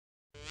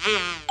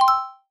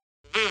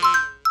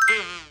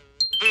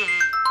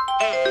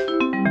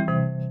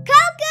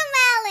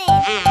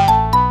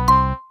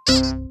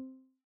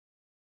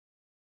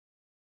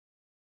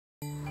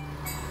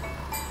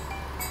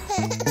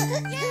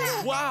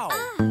Wow!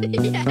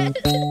 Yes.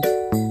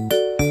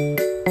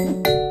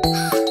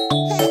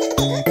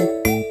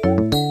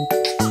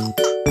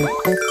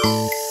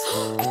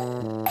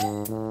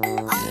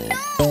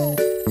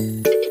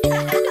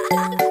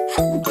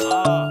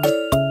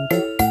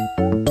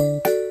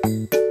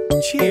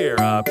 Cheer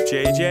up,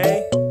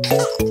 JJ.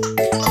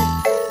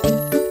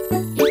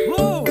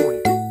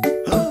 Moon!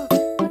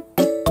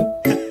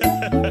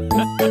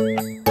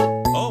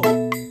 Oh.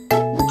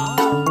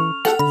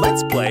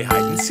 Let's play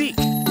hide and seek.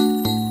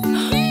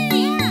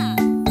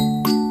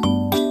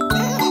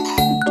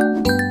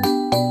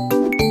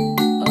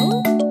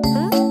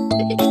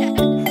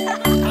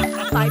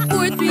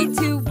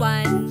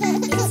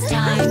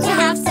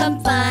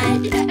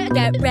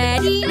 Get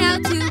ready now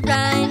to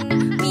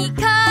run,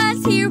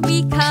 because here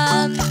we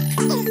come.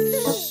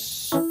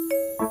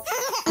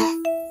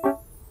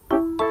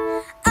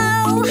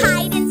 Oh,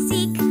 hide and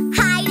seek,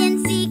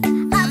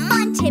 up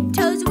on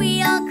tiptoes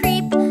we all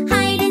creep.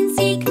 Hide and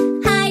seek,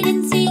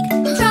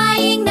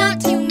 trying not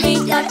to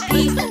make a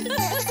peep.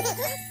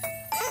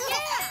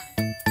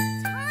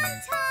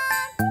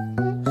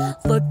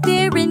 Look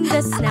there in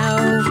the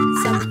snow,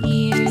 some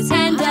ears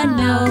and a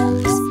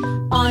nose.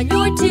 On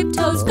your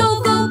tiptoes,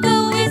 go, go,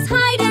 go, it's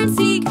hide and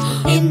seek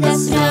in the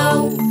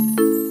snow.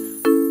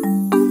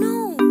 Oh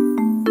no!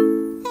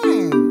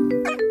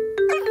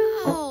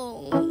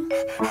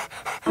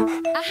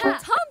 Aha!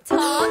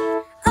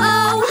 Tom-Tom!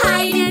 Oh,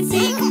 hide and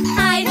seek,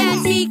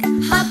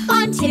 up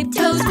on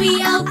tiptoes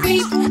we all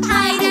creep.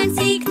 Hide and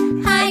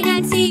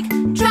seek,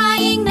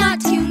 trying not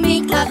to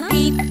make a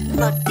peep.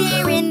 Look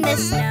there in the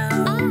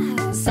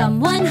snow,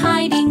 someone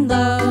hiding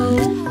low.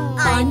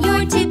 On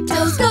your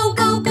tiptoes, go,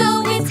 go,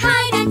 go, it's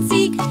hide and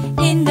seek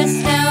in the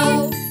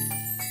snow.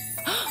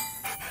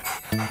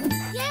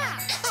 Yeah!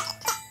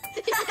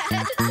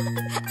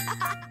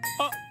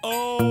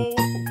 Uh-oh!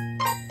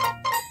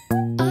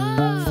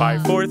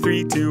 5, 4,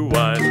 3, 2,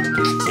 1.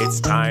 It's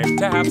time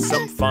to have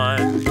some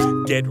fun.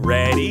 Get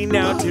ready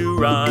now to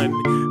run,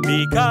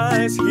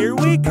 because here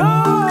we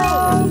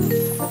come!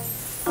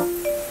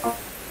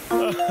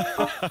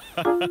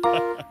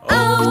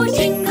 Oh,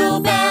 jingle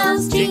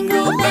bells,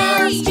 jingle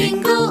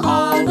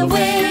all the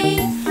way.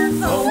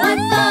 Oh, what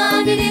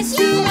fun it is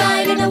to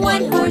ride in a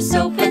one-horse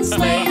open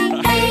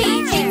sleigh.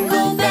 Hey,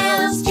 jingle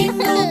bells,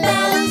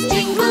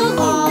 jingle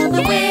all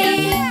the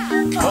way.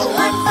 Oh,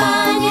 what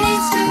fun it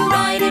is to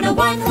ride in a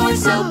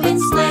one-horse open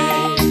sleigh.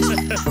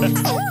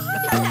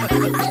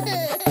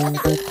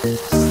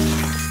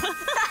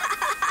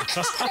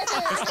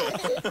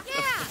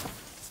 Yeah.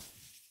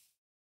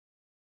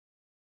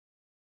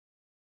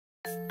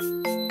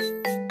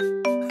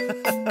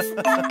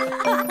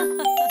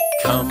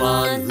 Come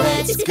on,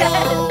 let's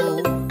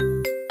go.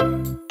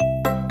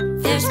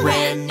 There's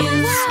brand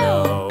new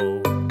snow.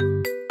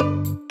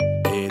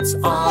 It's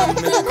on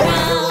the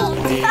ground,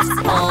 it's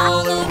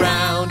all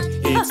around,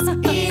 it's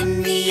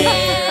in the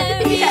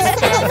air,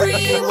 it's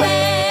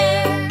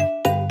everywhere.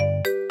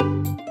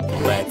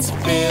 Let's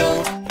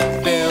build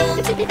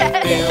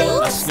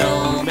a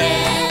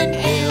snowman.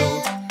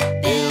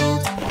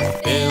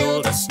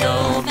 Build a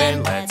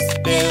snowman. Let's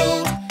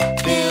build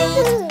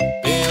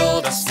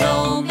a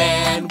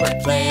snowman. We're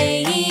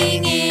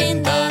playing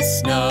in the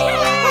snow.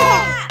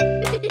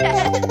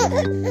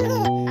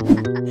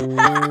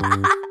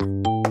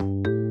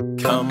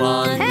 Come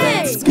on,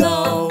 let's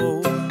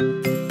go.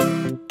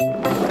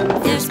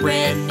 There's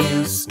brand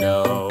new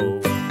snow.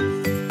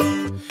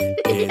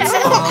 It's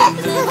on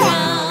the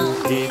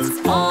ground, it's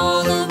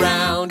all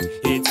around,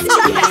 it's in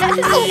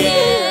the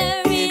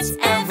air, it's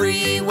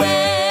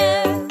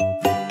everywhere.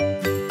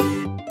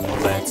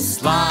 Let's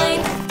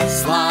slide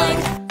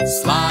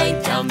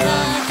down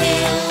the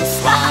hill.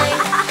 Slide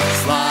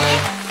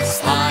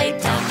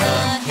down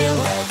the hill.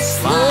 Let's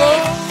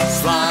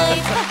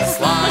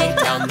slide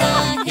down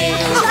the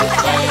hill. We're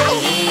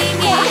playing in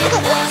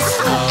the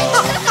snow.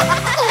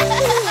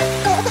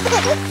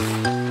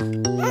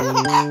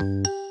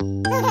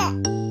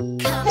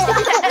 Come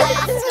on,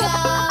 let's go.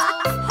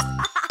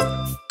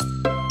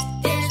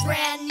 There's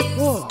brand new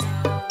snow.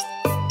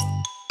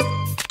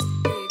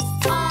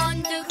 It's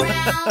on the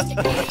ground,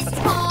 it's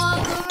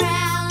all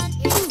around,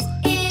 it's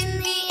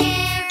in the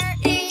air,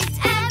 it's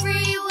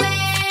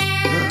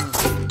everywhere.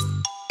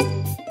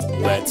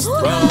 Let's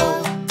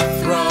throw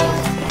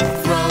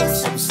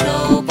some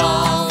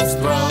snowballs.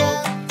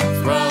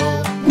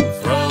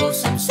 Throw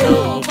some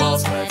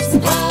snowballs. Let's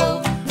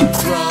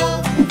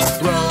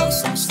throw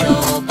some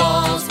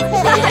snowballs.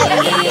 We're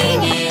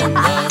playing in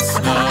the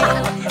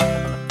snow.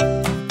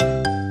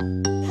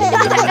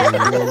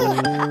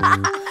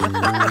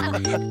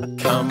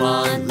 Come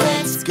on,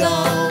 let's go.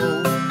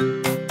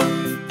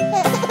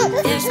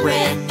 There's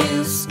brand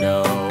new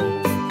snow.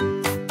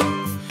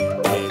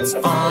 It's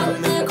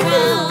on the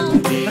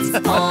ground, it's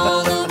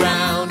all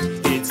around,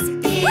 it's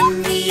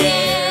in the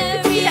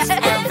air, it's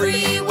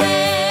everywhere.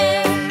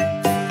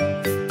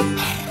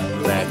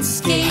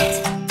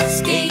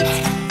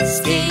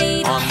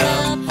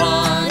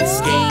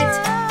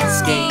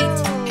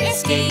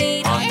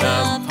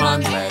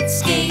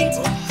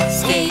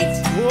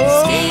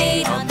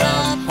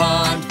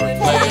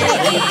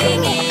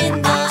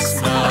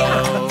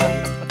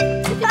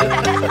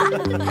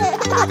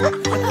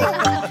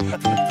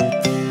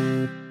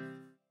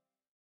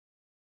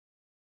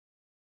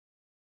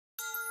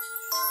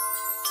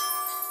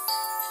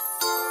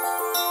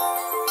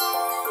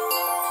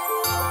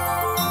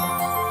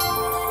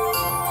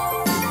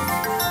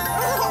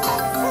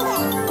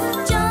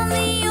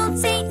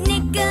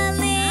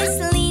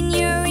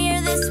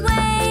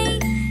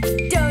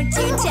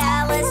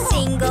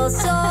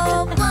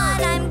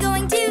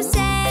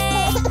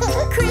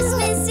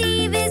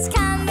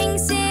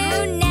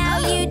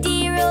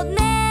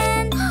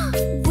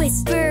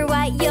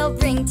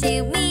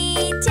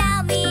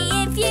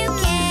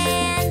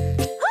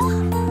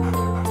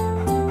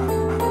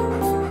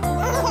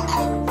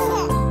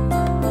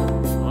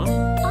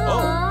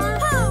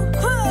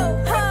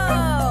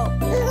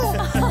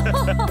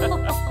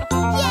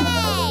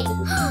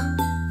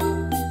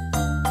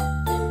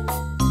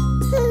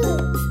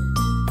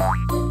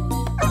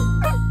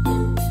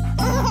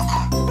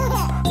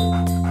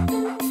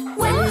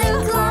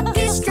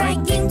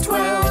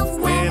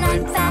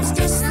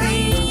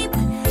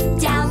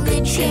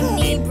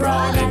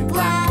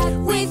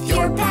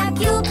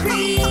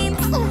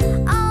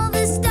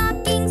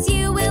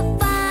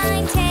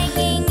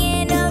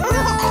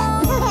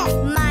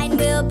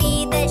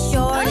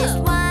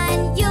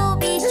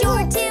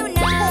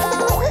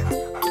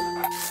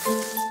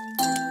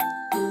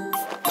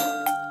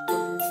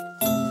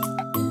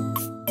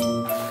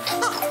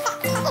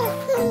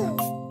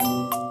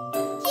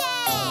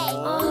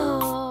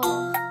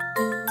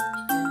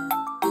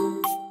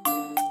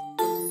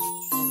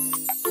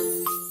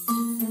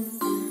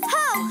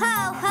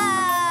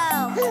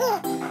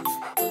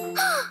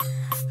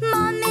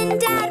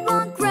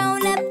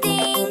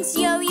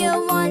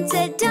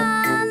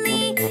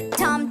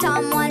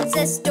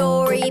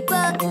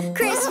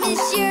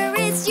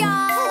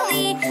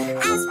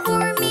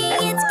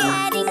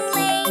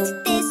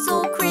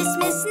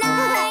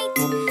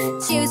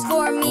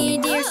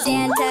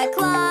 Santa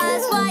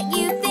Claus what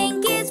you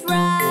think is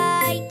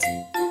right.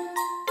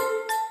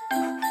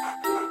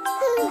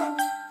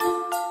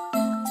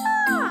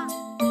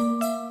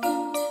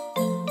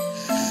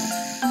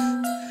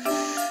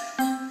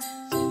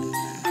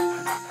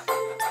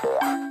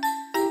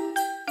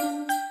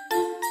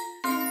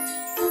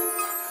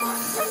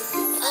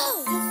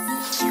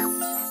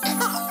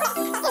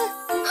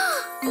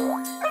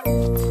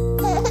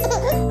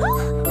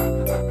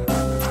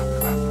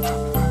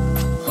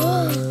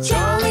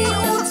 Jolly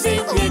old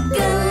Saint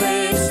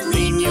Nicholas,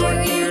 lean your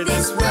ear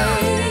this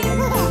way.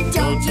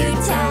 Don't you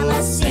tell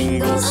a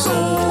single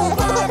soul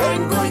what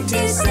I'm going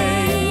to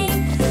say.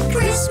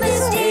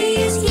 Christmas Day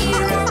is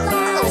here at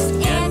last,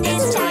 and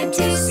it's time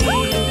to see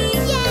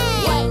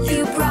what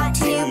you brought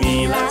to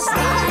me last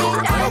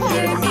night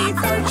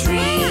underneath our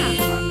tree.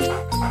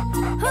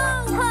 Ho,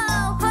 ho,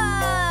 ho!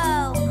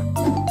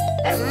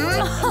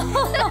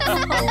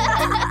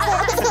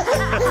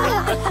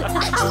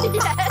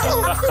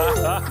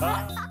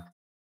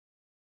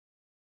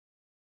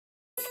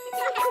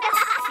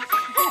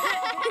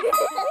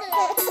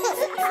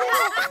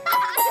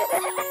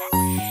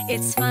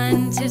 It's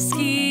fun to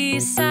ski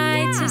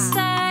side to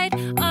side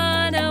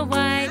on a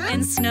white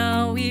and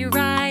snowy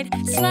ride,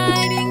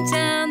 sliding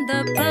down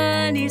the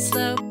bunny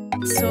slope,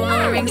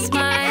 soaring,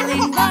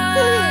 smiling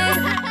wide.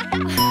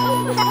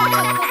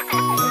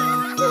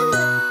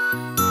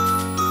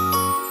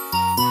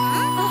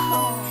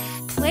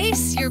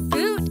 Place your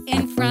boot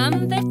in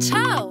from the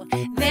toe,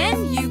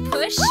 then you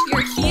push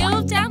your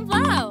heel down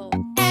low.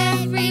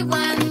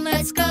 Everyone,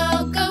 let's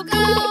go, go,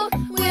 go.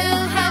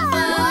 We'll have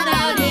fun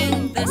out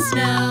in the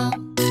snow.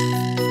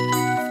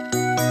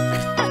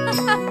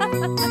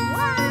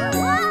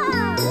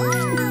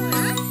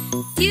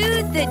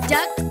 Do the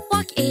duck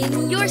walk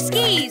in your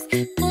skis.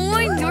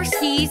 Form your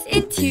skis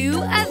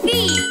into a V.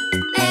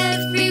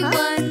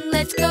 Everyone,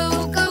 let's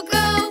go, go,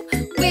 go.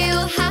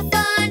 We'll have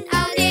fun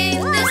out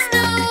in the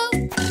snow.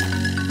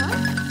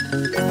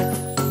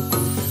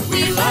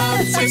 We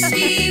love to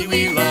ski,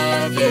 we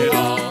love it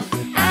all.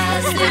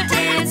 As the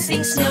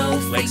dancing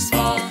snowflakes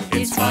fall,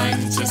 it's fun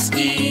to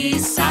ski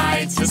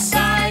side to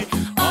side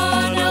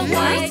on a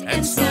white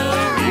and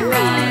snowy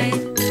ride.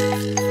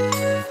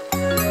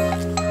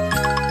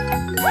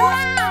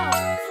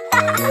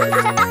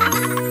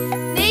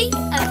 Make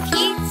a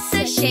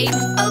pizza shape,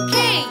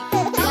 okay.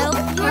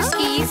 Help your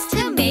skis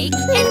to make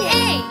an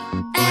A.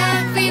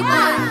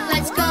 Everyone,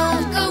 let's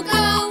go, go,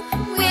 go.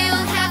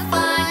 We'll have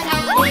fun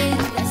out in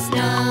the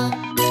snow.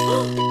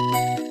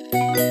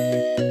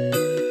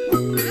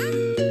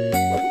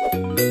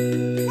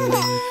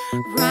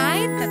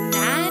 Ride the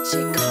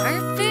magic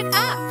carpet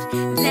up,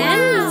 then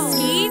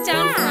ski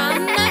down from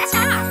the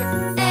top.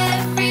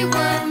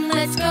 Everyone,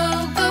 let's go,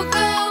 go,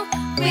 go.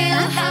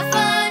 We'll have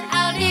fun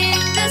out in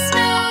the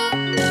snow.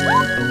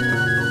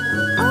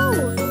 Oh,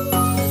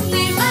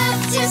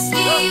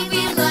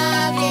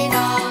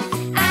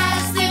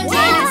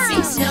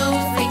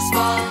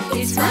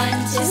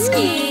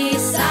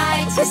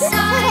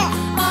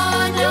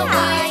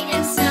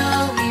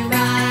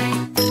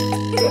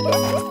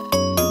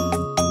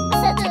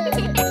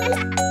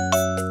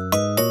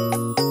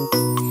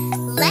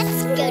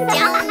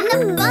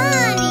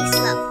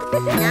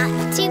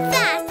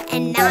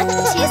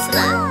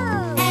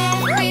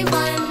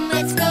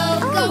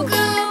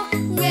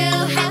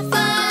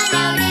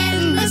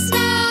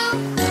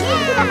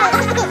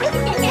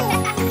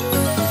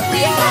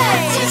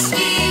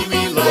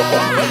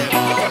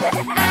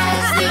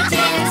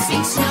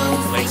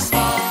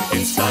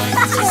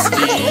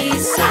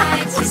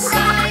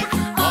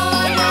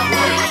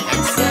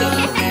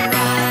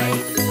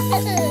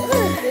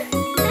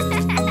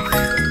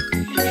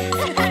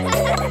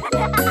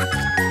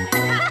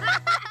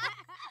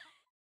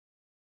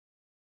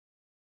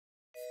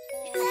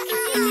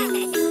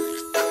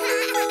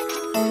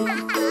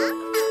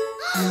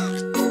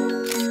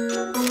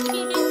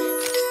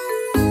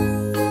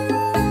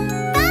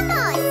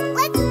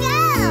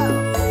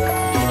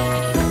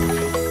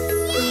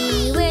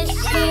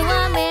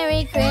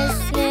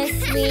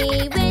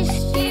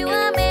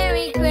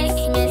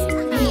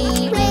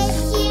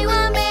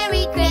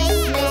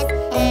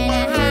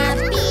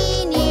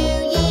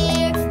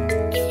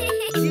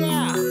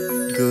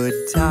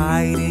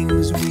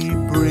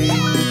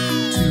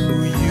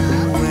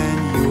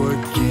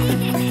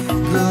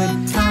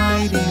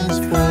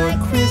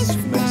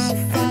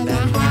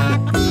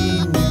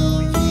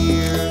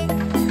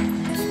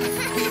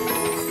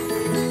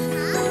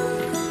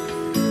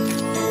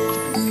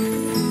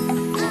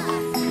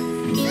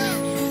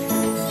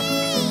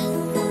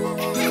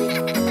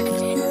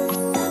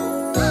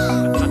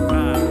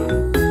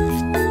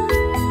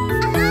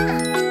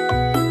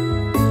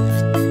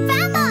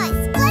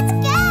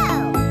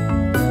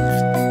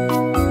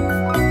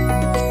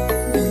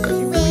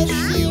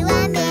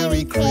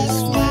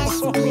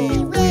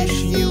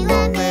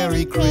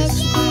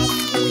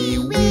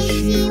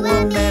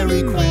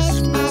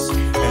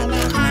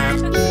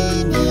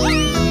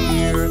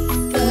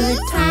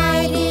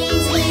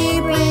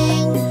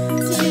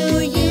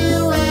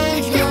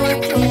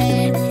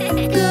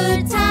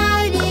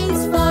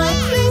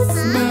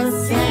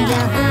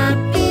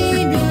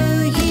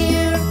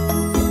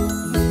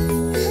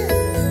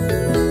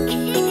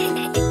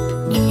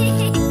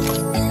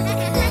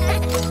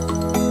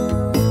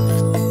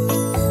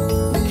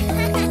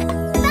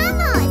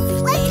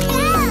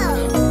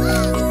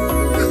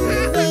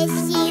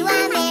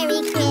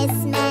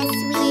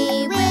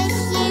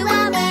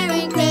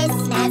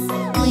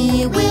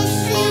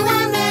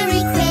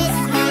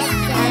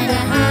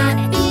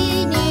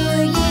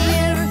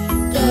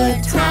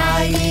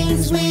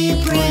 tidings we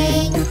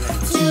bring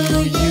to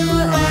you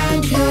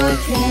and your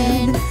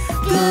kin.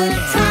 Good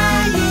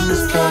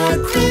tidings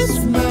for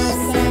Christmas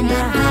and a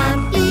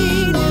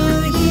happy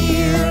new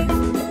year.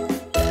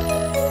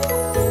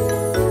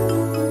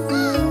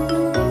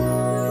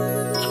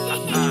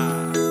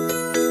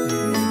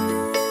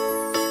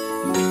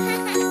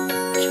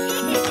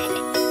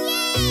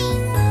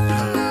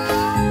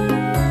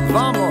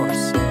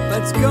 Vamos,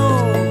 let's go!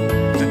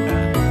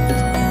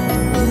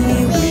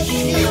 We wish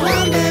you a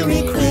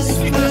Merry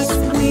Christmas.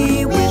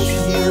 We wish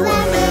you a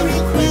Merry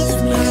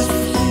Christmas.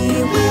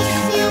 We wish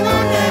you a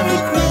Merry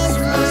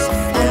Christmas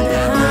and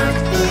a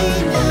Happy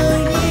New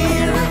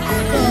Year.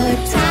 Good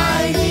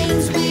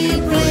tidings we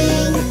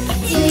bring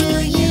to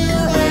you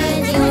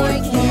and your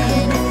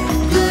kin.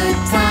 Good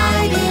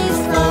tidings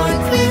for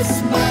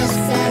Christmas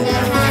and a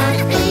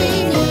Happy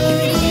New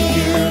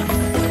Year.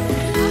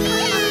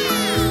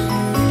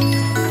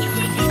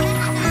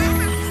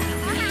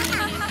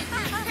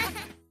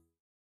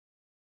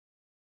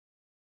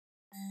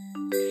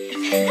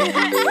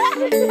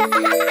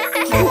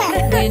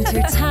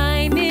 Winter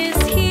time is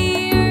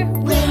here.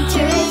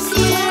 Winter is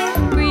here,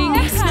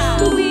 Bringing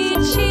snowy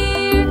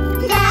cheer.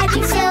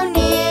 magic so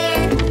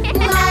near.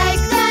 Like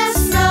the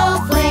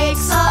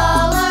snowflakes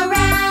all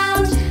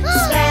around,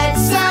 spread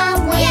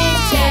some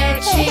winter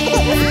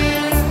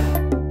cheer.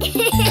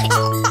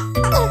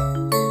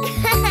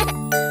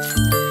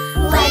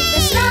 Like the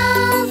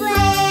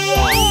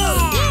snowflakes,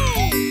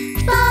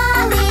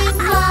 falling,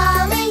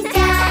 falling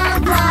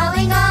down,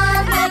 falling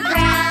on the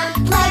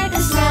ground. Like the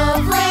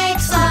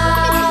snowflakes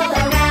all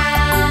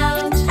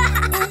around.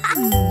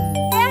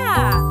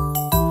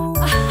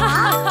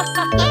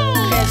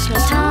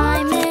 Christmas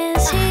time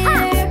is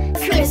here.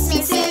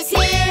 Christmas is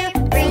here,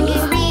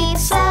 bringing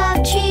leaves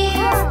of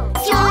cheer.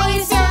 Joy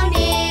is so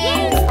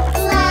near,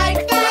 like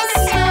the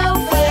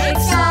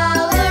snowflakes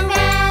all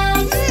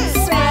around.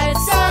 Spread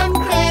some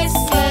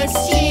Christmas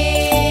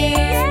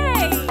cheer.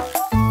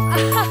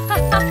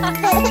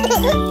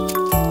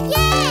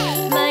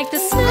 Like the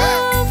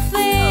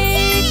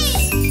snowflakes.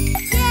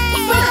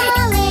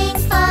 Falling,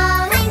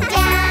 falling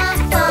down,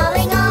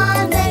 falling on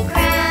the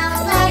ground.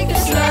 Like the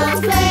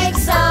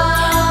snowflakes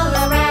all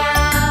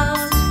around.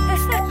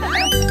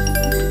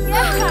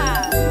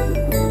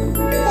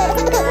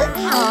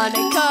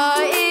 Hanukkah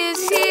is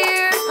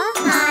here.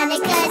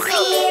 Hanukkah's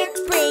here,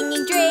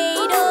 bringing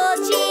dreidel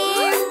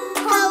cheer.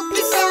 Hope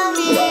is so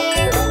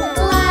near,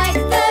 like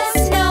the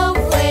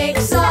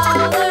snowflakes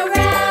all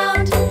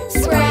around.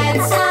 Spread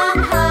some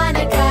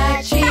Hanukkah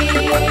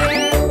cheer.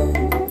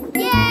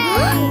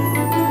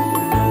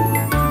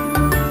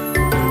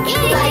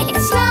 Like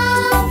the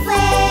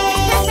snowflakes,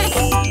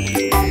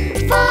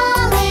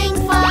 falling,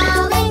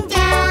 falling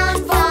down,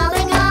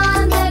 falling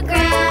on the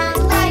ground.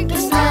 Like the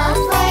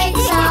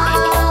snowflakes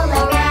all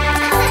around.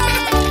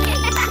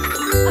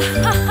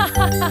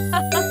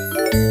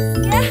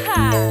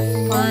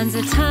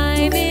 Kwanzaa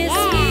time is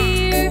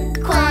here.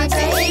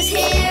 Kwanzaa is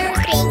here,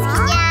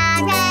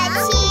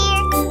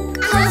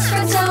 close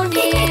friends so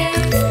near.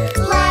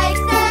 Like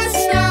the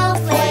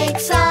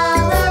snowflakes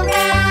all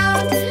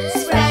around,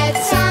 spread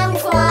some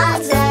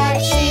Kwanzaa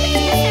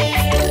cheer.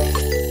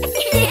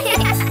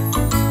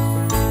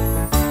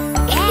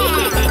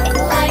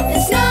 Like the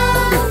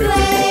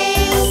snowflakes,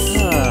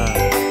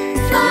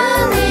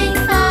 falling,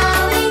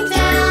 falling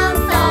down,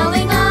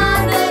 falling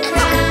on the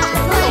ground.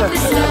 Like the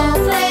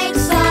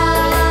snowflakes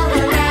all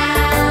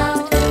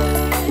around.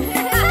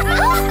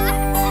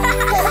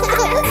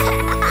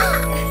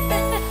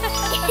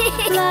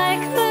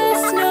 Like the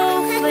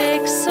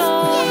snowflakes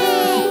all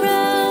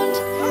around.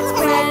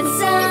 Spread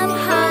some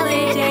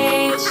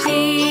holiday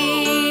cheer.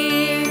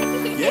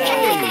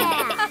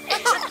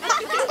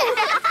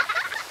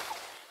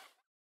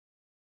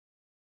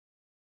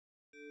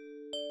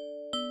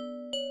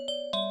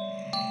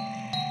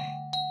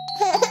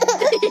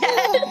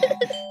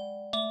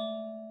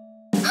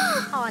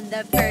 On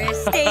the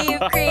first day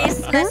of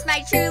Christmas, my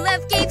true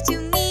love gave to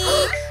me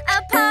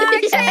a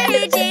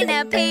partridge in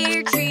a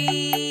pear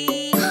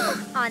tree.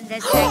 On the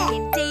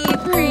second day of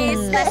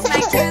Christmas,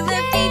 my true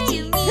love gave to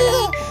me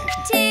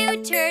two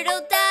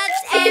turtle doves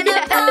and a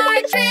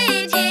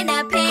partridge in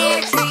a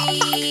pear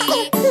tree.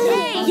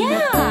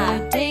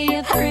 Yeah! Day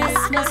of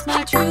Christmas,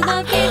 my true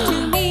love gave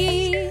to me.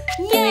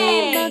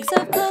 Yay! Mugs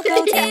of cocoa,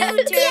 Two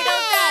turtle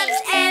doves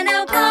and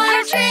a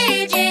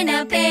partridge in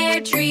a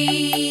pear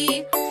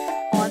tree.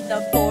 On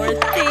the fourth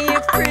day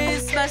of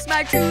Christmas,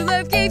 my true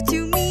love gave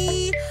to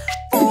me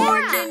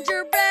four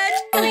gingerbread,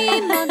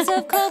 3 months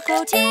of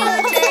cocoa, two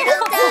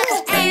turtle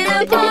doves and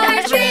a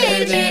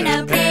partridge in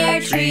a pear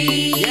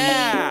tree.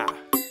 Yeah!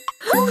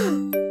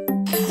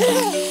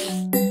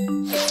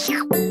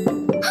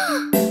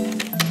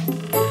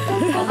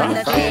 On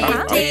the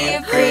fifth day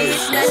of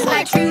Christmas,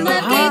 my true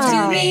love gave to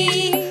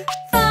me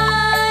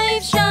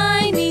 5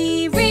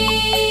 shiny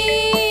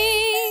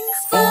rings,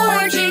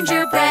 4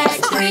 gingerbread,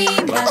 3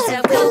 mugs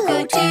of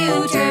cocoa,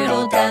 2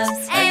 turtle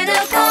doves, and a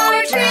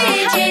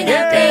partridge in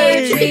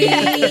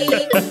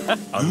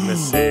On the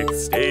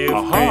 6th day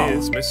of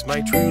Christmas,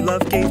 my true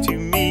love gave to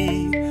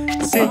me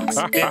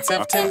 6 bits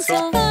of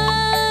tinsel,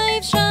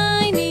 5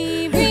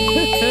 shiny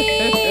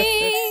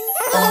rings,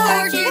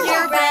 4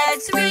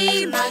 gingerbreads,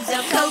 3 mugs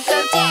of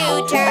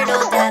cocoa, 2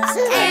 turtle doves,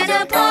 and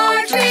a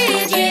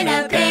partridge in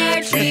a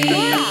pear tree.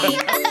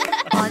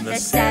 On the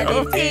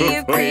 7th day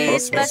of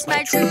Christmas,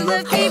 my true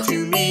love gave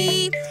to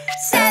me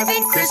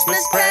 7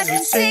 Christmas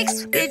presents,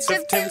 6 bits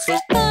of tinsel,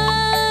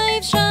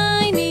 5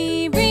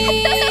 shiny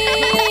rings,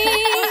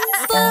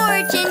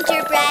 4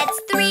 gingerbreads,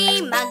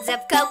 3 mugs of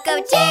cocoa,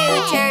 2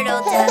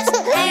 turtle doves,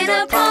 and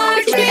a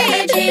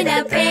partridge in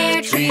a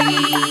pear tree.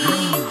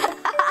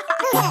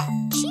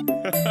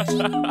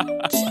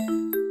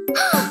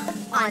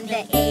 On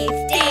the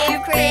 8th day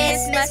of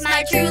Christmas,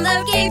 my true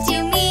love gave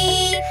to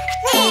me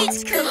 8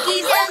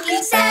 cookies,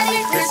 dunking,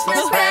 7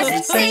 Christmas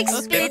presents,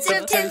 6 bits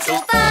of tinsel,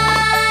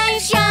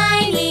 5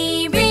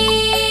 shiny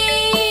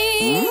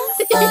rings,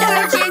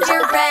 4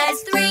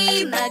 gingerbreads,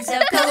 3 mugs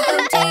of cocoa,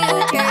 2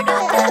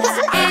 turtle doves,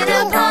 and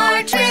a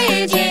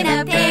partridge in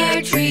a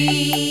pear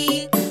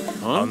tree.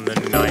 On the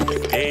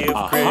 9th day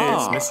of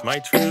Christmas, my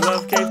true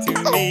love gave to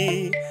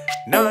me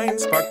 9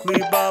 sparkly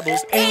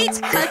baubles,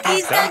 8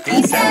 Cookies,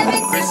 dunking,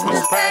 7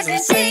 Christmas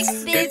presents,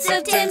 6 bits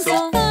of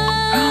tinsel,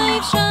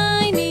 5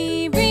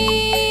 shiny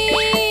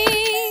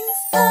rings,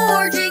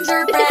 4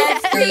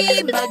 gingerbreads,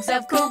 3 mugs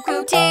of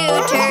cocoa, 2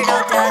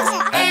 turtle doves,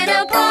 and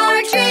a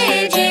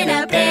partridge in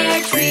a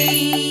pear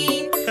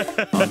tree.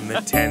 On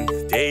the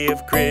 10th day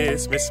of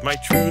Christmas, my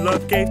true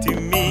love gave to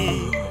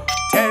me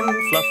 10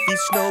 fluffy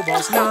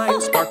snowballs,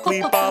 9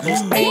 sparkly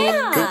baubles,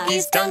 8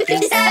 cookies,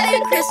 dunking,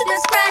 7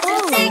 Christmas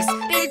presents, 6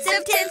 bits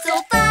of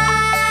tinsel,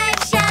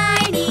 5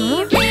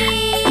 shiny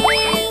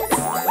rings,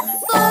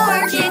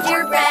 4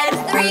 gingerbreads,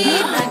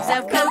 3 mugs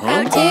of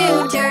cocoa, 2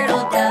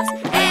 turtle doves,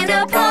 and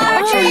a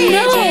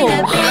partridge in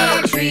a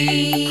pear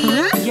tree.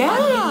 On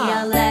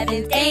the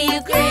 11th day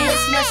of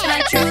Christmas,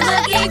 my true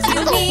love gave to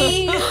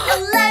me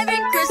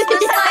 11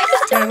 Christmas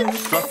lights, 10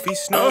 fluffy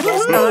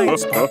snowballs, 9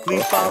 sparkly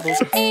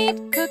baubles,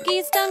 8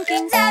 cookies,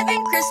 dunking,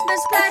 7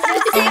 Christmas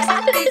presents, 6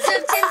 bits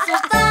of tinsel,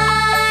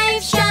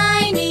 5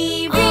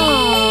 shiny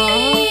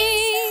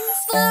rings,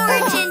 4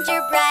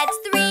 gingerbreads,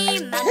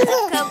 3 mugs of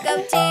cocoa,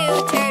 2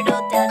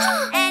 turtle doves,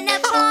 and a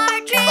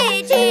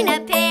partridge in a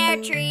pear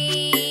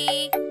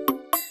tree.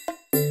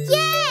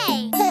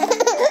 Yay!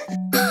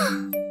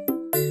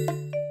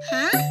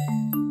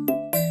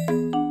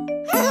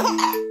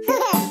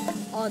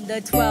 On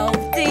the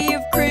 12th day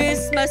of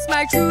Christmas,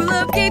 my true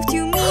love gave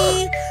to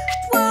me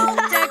 12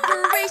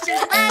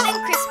 decorations,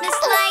 11 Christmas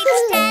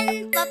lights,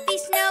 10 fluffy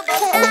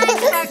snowballs, 9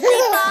 sparkly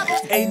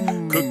baubles,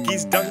 8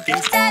 cookies,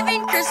 dunking,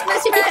 7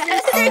 Christmas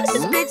presents,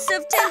 6 bits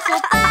of tinsel,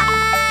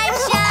 5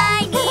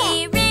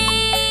 shiny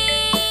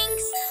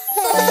rings,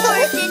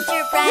 4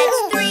 gingerbreads,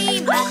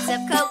 3 mugs of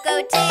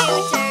cocoa, 2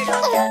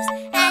 turtle doves,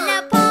 and a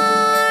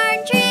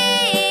partridge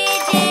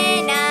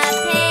in a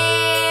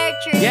pear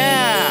tree.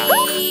 Yeah!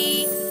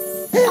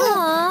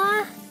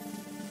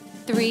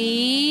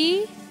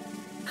 3,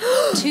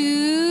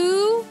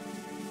 2,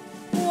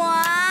 1.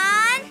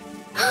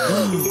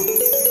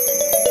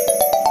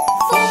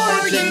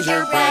 4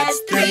 gingerbreads,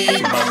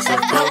 3 mugs of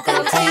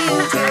cocoa, 2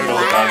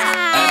 turtle doves,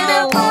 and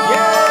a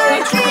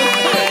partridge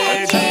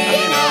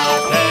in a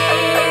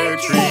pear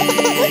tree.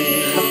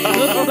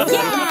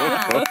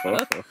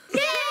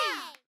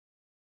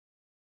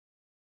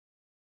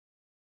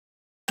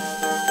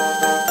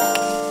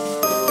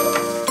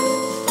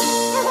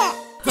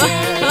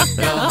 Deck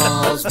the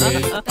halls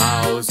with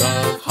boughs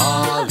of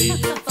holly,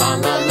 fa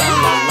la la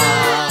la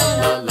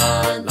la la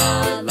la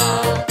la.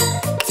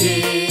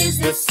 'Tis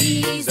the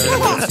season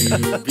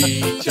to be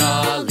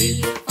jolly,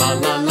 fa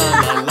la la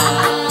la la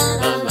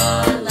la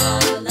la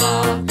la.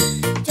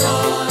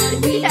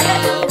 Don we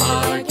now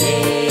our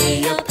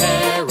gay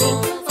apparel,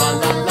 fa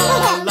la la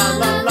la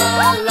la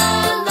la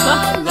la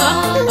la.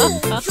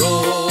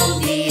 Stroll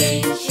the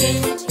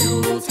ancient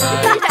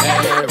Yuletide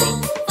carol,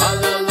 fa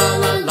la la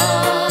la la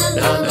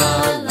la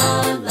la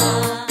la.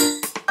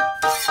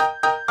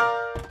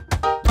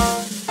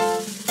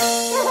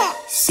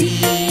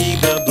 See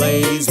the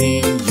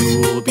blazing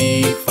Yule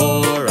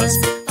before us,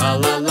 fa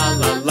la la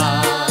la la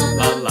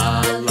la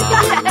la la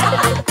la.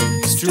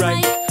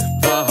 Strike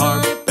the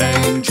harp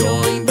and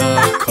join the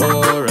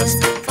chorus,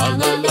 fa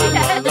la la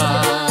la la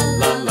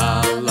la la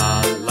la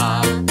la.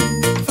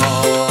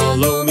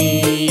 Follow me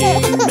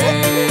in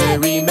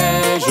merry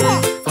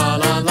measure, fa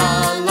la la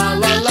la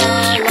la la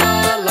la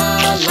la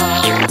la.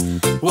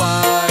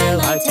 While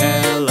I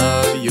tell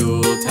of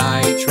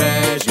Yuletide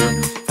treasure,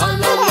 fa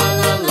la la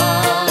la la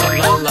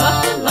la la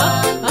la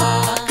la.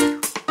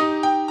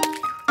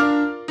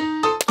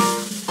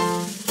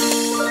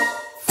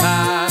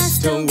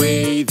 Fast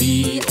away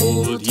the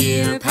old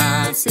year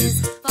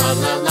passes, fa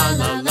la la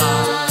la la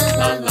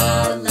la la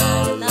la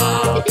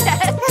la.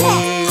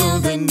 Hail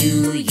the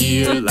new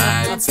year,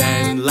 lads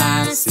and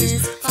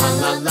lasses, fa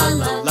la la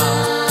la la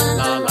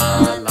la la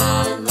la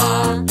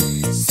la.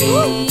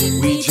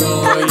 Sing we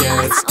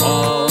joyous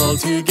all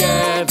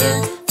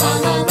together, fa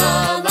la la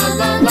la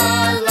la la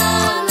la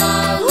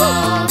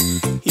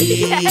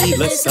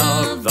heedless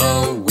of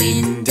the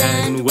wind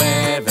and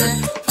weather.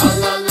 La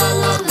la la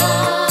la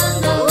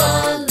la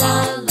la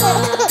la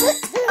la.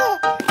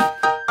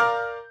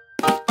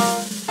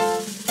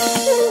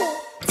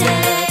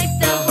 Deck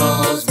the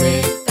halls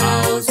with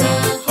boughs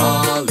of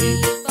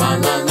holly. La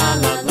la la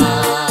la la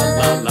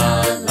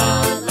la la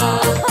la.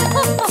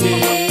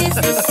 'Tis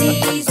the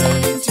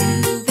season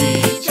to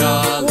be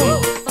jolly.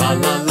 La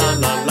la la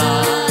la la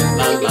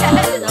la la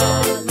la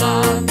la.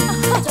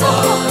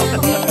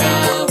 Don we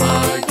now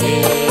our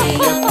gay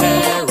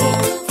apparel.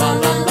 La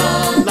la la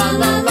la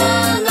la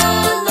la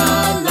la la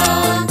la.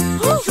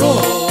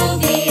 Troll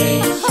the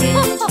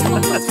ancient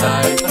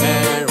Yuletide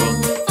carol.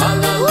 La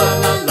la la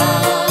la la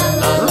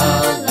la la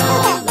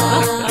la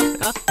la.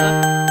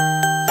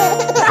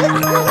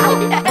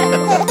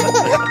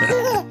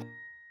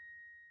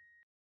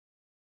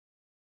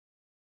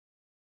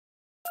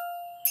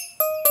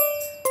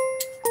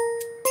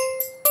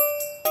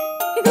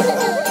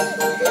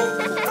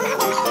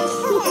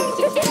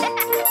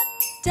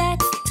 Deck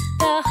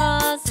the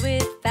halls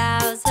with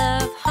boughs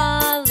of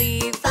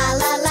holly. Fa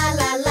la la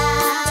la la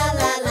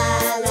la la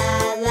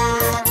la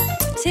la.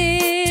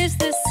 'Tis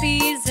the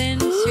season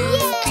to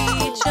be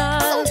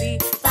jolly.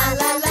 Fa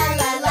la la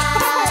la la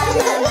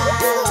la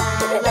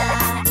la la.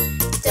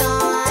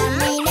 Don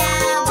we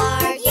now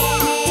our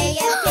gay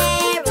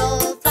apparel.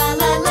 Fa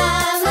la la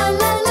la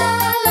la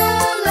la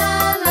la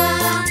la.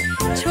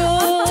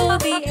 Troll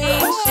the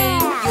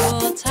ancient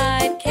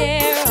Yuletide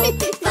carol.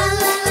 Fa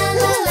la la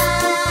la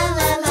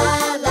la la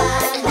la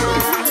la.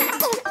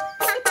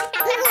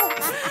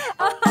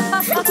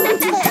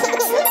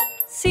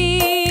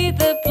 See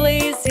the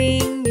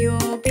blazing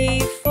Yule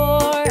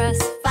before us.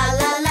 Fa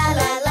la la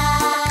la la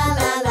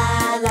la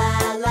la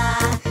la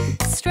la.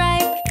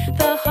 Strike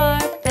the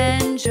harp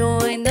and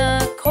join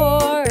the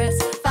chorus.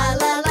 Fa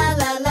la la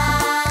la la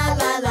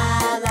la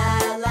la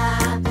la la.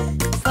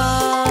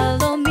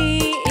 Follow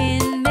me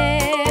in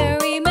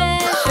merry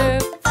measure.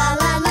 Fa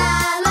la la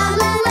la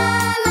la la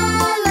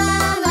la la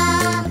la.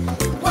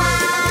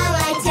 While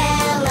I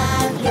tell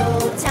of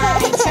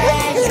Yuletide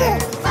treasure.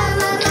 Fa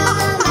la la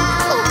la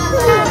la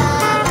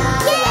la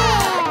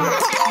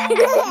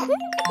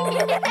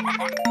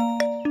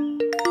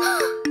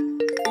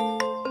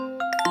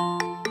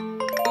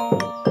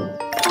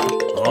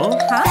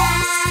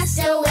Pass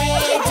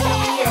away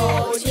the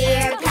old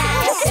year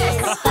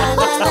passes. La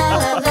la la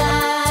la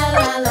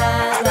la la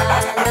la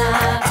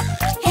la.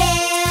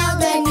 Hail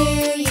the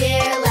new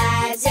year,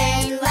 lads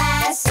and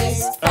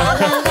lasses. La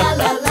la la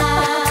la la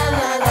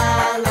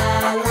la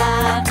la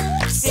la.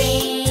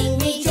 Sing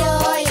me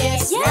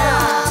joyous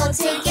all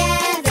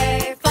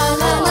together. Fa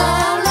la la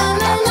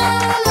la la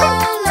la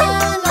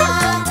la la.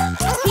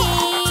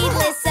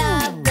 Heedless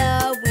of the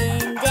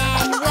wind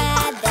and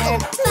weather.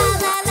 La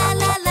la la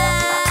la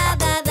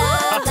la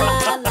la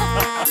la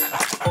la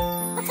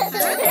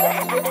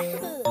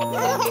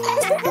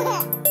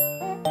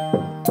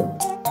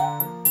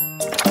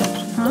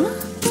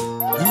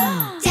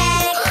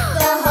Deck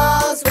the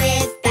halls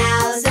with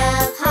boughs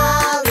of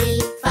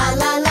holly. Fa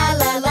la la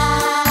la la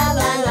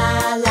la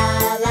la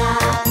la la.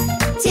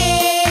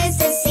 'Tis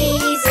the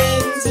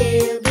season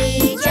to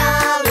be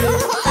jolly.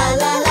 Fa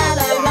la la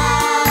la la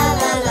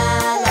la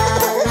la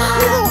la la.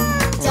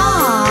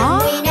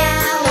 Don we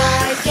now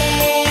our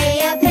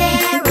gay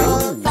apparel.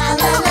 Fa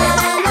la la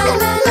la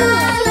la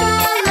la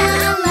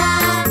la la.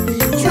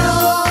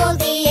 Troll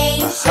the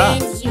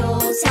ancient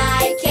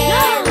Yuletide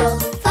carol.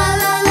 Fa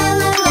la la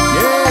la la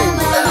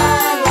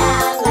la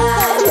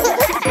la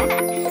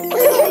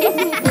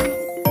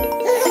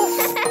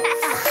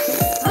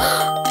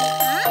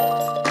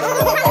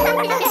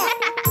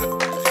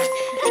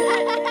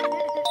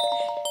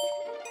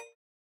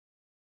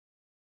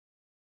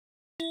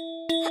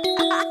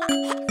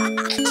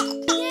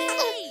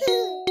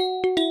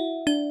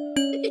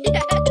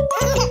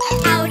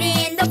Out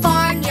in the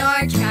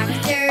barnyard,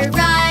 tractor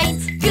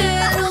rides.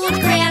 Good old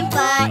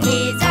grandpa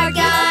is our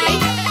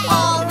guide.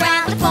 All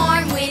round the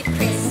farm with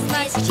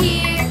Christmas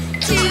cheer.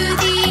 To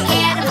the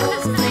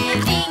animals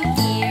living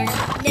here.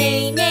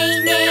 Neigh,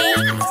 neigh, neigh,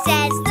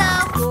 says the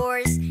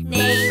horse.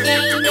 Neigh,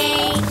 neigh,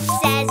 neigh,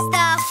 says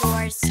the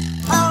horse.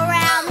 All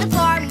round the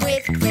farm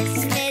with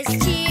Christmas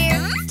cheer.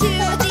 To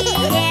the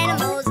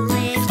animals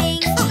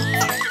living here.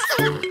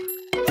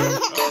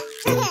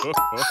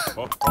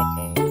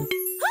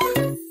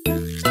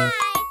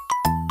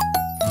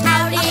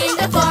 Out in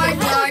the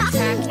barnyard,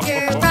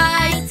 tractor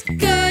rides.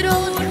 Good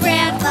old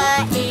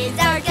grandpa is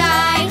our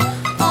guide.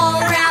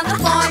 All round the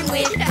farm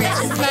with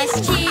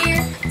Christmas cheer.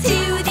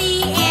 To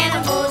the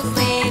animals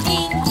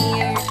living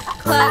here.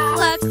 Cluck,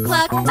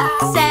 cluck,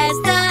 cluck, says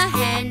the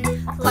hen.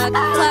 Cluck,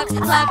 cluck,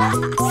 cluck,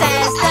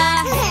 says the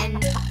hen.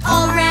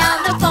 All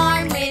round the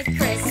farm with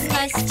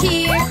Christmas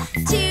cheer.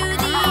 To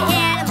the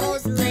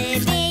animals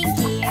living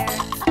here.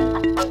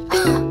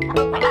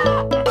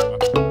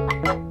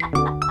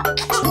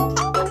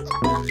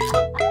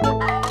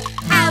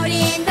 Out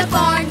in the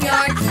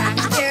barnyard,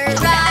 tractor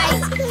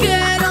rides.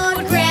 Good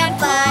old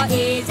grandpa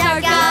is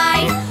our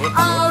guide.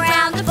 All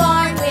round the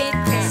barn with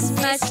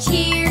Christmas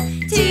cheer.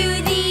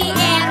 To the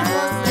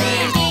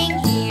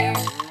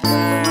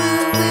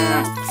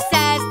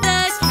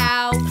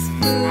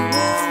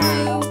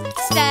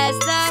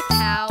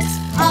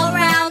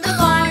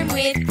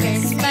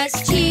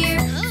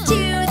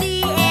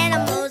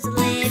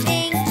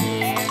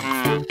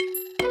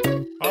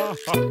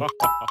Out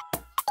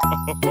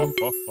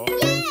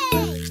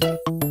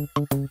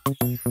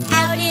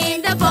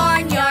in the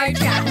barnyard,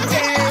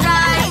 tractor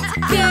rides.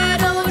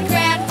 Good old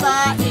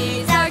grandpa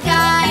is our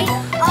guide.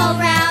 All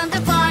round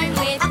the barn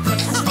with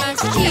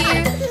Christmas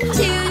cheer.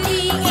 To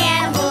the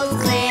animals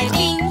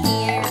living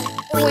here.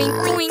 Oink,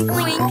 oink,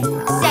 oink,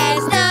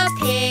 says the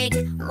pig.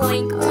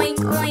 Oink, oink,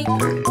 oink,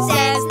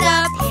 says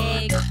the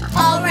pig.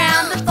 All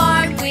round the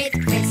barn with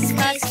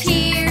Christmas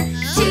cheer.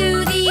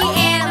 To the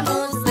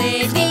animals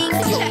living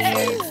here.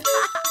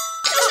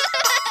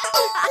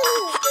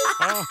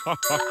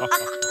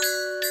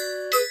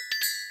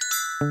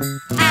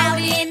 Out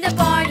in the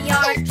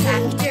barnyard,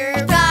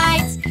 tractor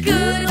rides.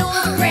 Good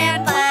old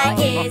grandpa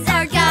is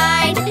our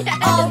guide.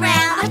 All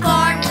round the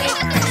barn with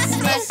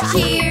Christmas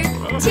cheer.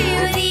 To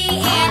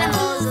the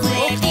animals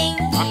living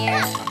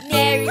here.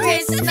 Merry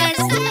Christmas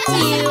to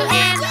you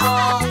and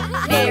all.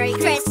 Merry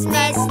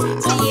Christmas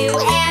to you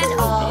and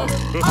all.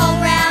 All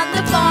round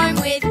the barn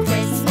with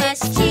Christmas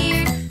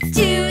cheer.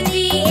 To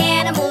the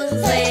animals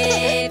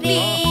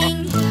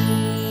living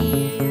here.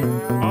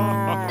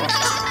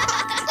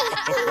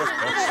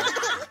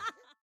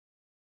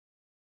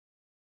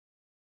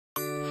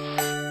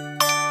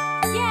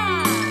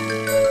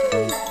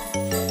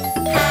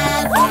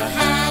 Have a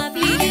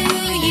happy new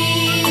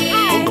year.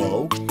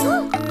 Hello.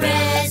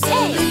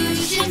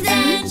 Resolutions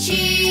and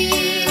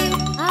cheer.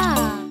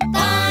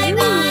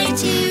 Bye-bye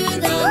to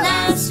the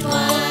last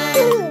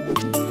one.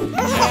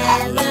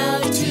 Hello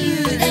to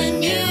the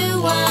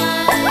new one.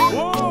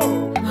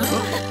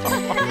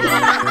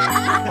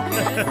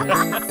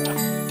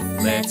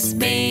 Let's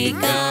make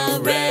a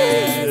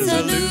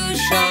resolution.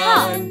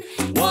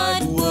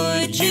 What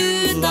would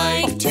you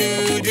like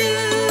to do?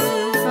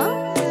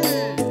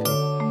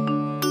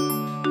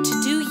 To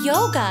do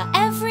yoga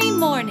every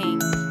morning.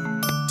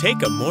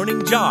 Take a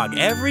morning jog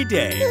every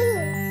day.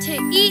 To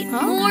eat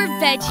more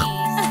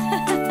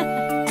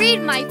veggies.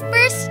 Read my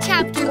first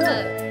chapter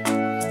book.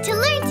 To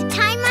learn to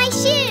tie my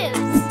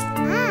shoes.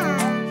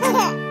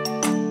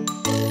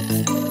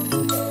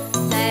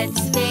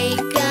 Let's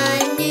make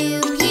a New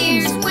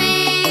Year's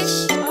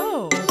wish.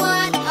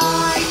 What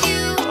are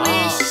you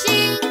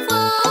wishing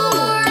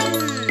for?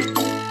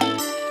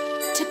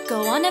 To go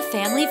on a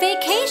family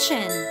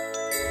vacation.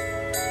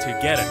 To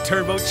get a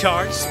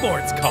turbocharged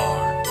sports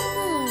car.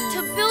 To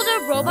build a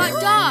robot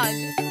dog.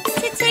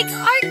 To take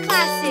art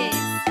classes.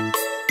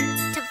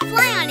 To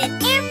fly on an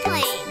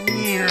airplane.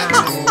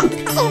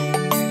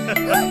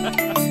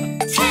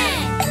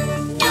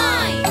 10,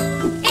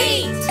 9,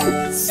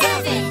 8,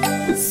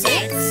 7,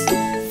 6,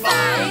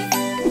 5,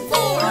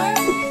 4,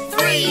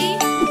 3,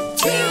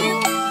 2,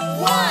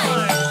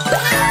 1.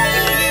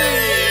 Happy New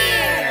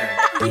Year!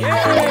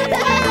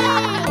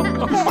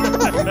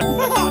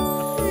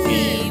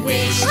 We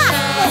wish a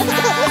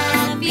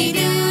Happy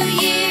New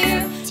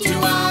Year to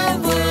our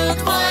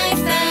worldwide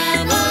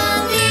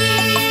family.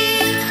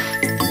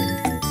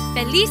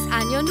 Feliz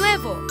Año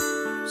Nuevo!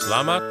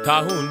 Selamat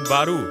Tahun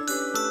Baru.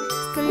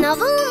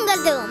 Nową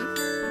gadą.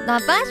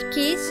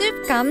 나바시키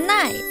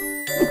습감나이.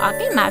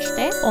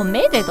 아낌마시테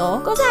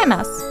오메데도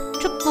고자이마스.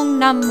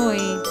 축복나무이.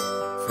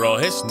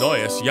 Frohes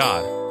Neues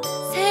Jahr.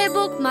 새해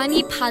복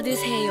많이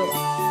받으세요.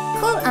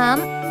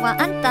 쿨암 와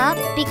안타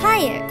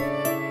비카일.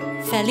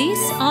 Feliz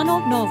Ano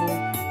Novo.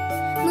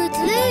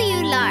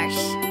 Mutlu Lars.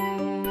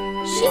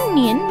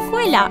 신년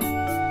kuela.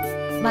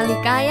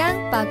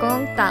 Maligayang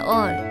bagong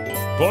taon.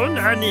 Bon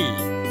Ani.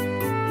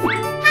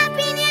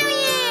 Happy New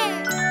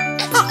Year!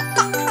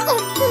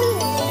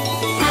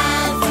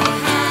 Have a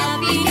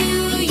Happy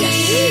New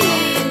Year.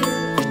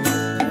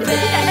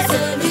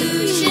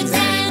 Resolutions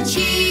and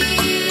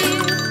cheer.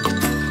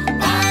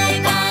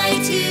 Bye-bye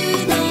to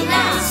the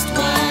last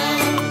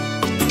one.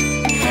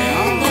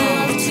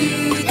 Hello to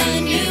the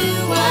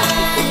new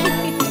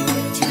one.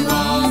 To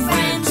all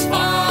friends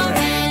far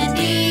and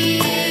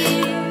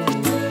near.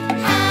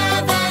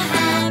 Have a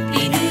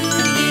Happy New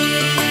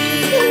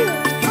Year.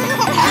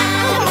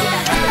 Have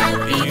a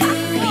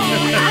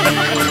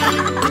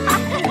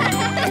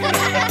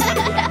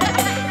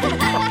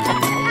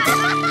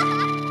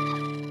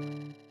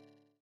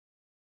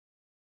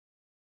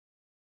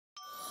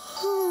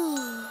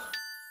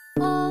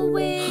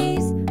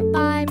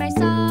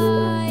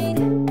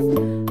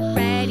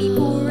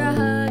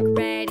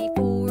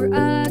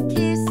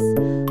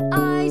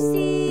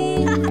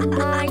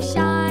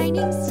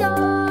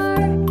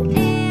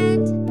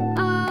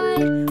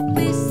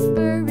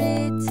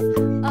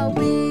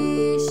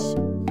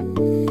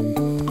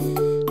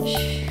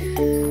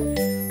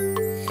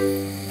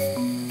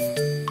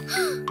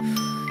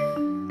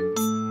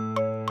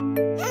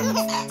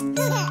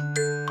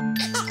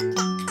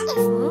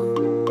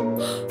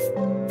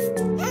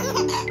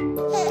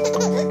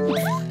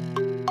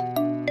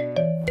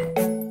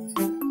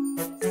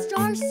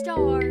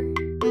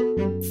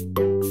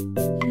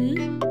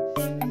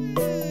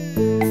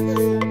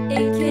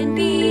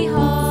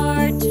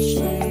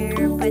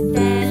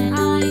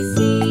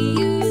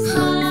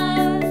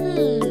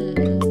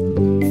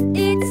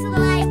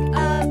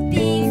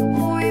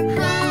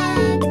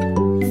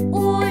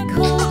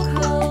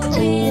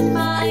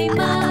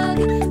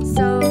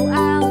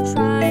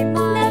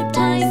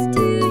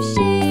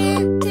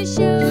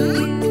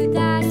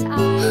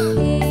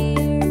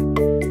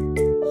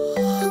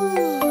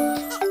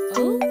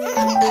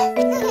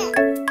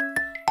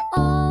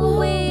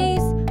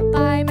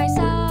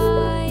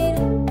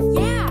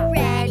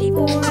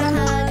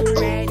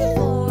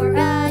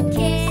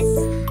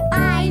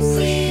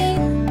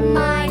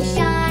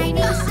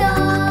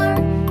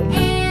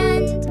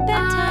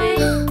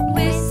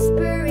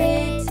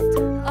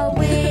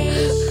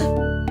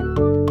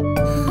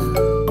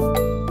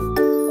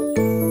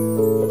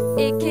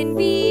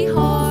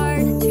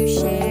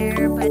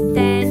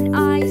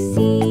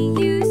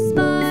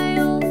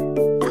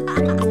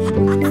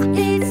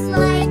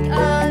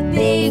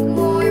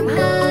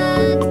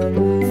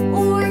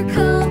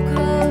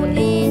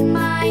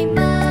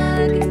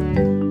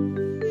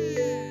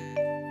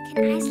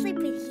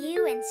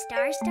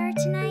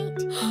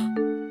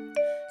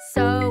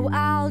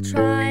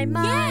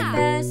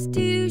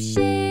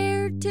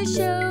to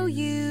show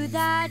you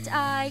that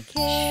I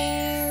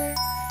care.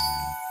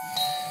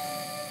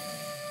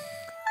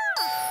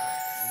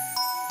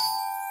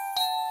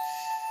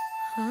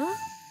 Huh?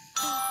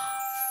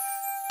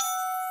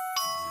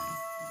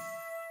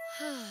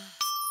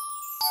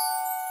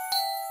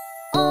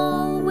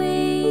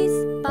 Always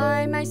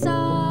by my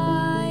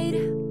side,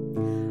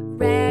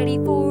 ready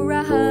for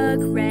a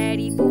hug,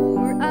 ready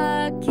for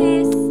a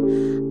kiss.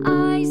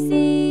 I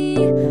see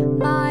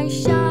my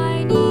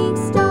shining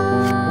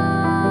star,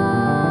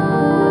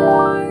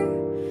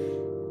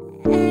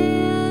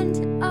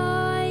 and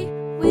I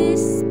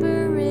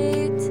whisper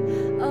it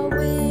a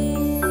wish.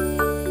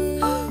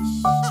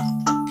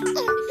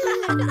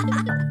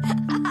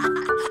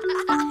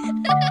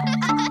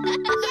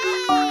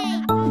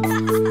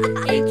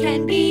 It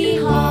can be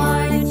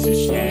hard to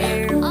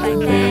share, but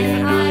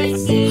then I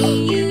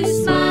see you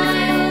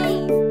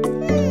smile.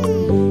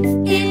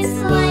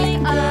 It's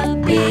like a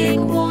big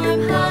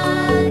warm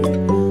hug,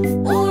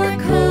 or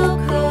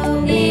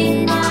cocoa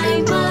in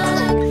my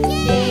mug.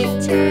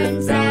 It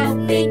turns out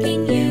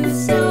making you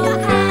so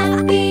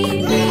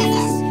happy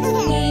makes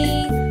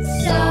me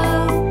so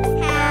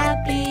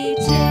happy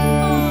too.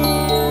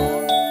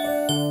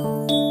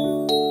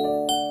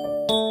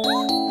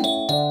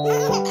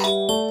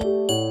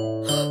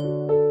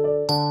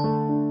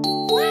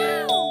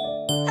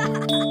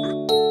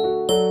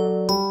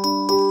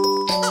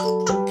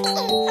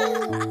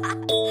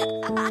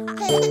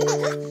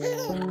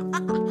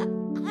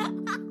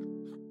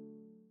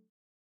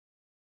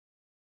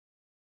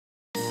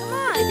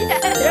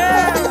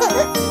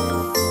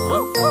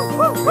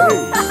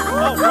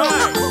 All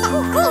right.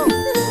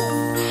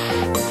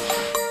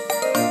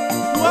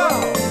 Wow.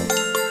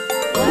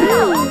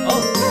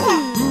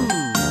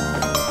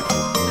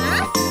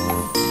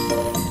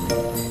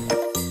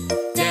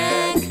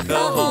 Deck the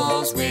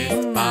halls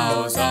with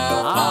boughs of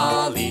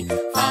holly.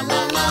 Fa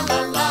la la la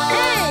la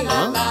la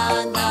la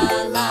la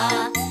la.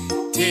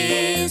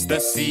 'Tis the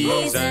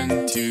season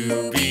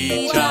to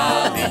be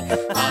jolly.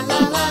 Fa la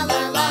la la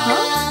la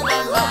la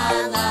la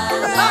la la.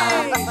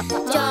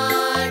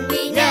 John,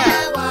 we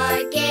now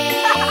are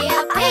gay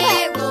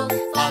apparel.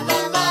 Fa la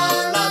la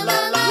la la la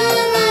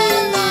la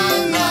la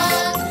la.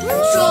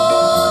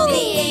 Troll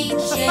the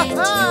ancient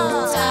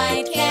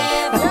Yuletide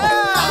carol.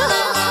 La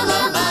la la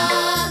la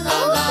la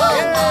la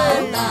la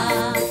la.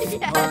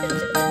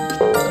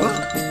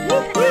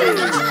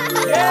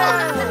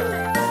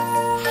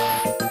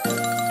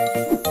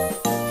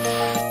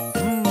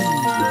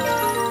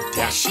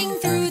 Dashing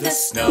through the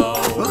snow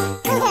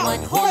in a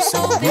one-horse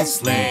open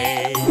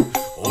sleigh,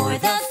 o'er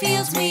the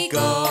fields we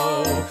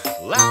go,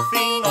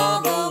 laughing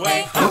all the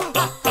way. Ha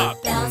ha ha!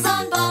 Bells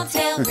on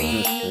bobtail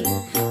ring,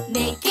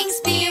 making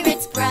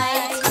spirits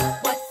bright.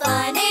 What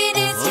fun it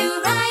is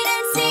to ride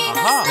and sing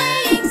a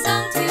sleighing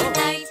song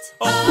tonight.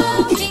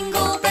 Oh,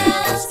 jingle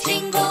bells,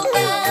 jingle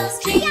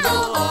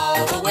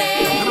all the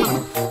way.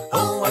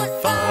 Oh, what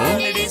fun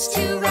it is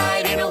to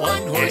ride in a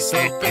one-horse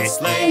open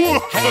sleigh.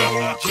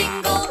 Hey,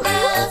 jingle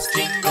bells,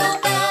 jingle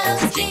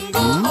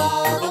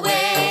all the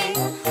way.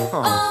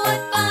 Oh,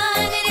 what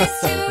fun it is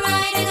to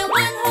ride in a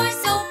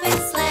one-horse open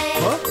sleigh.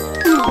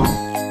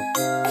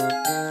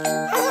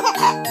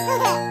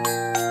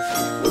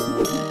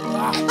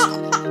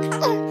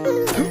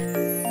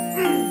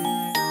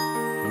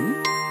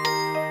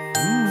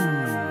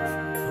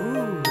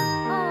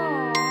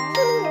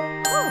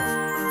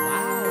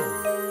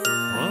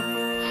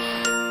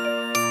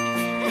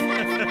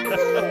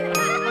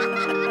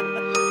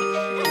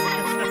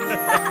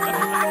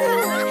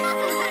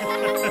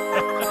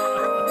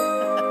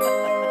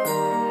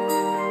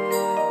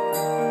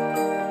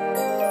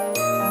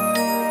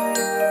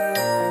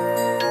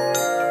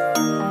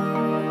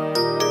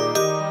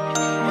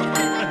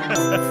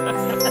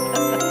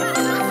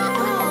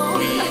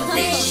 We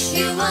wish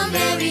you a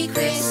Merry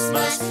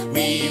Christmas.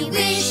 We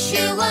wish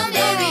you a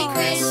Merry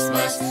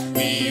Christmas.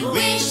 We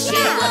wish you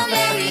a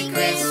Merry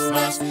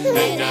Christmas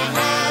and a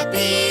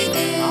Happy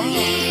New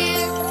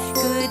Year.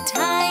 Good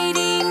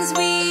tidings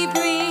we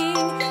bring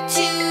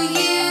to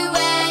you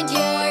and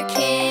your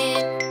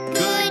kid.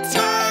 Good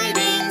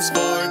tidings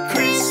for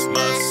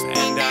Christmas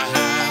and a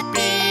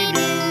Happy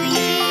New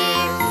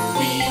Year.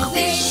 We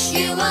wish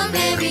you a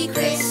Merry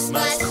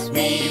Christmas.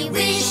 We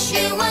wish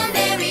you a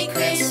Merry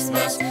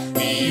Christmas.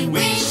 We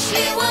wish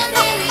you a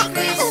Merry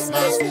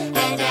Christmas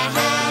and a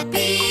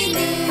Happy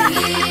New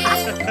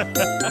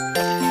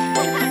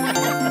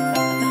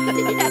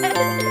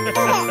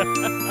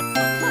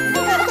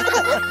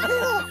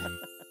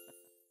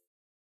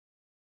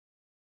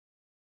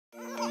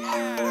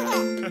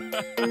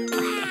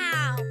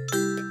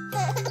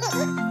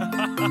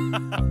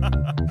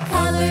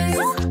Colors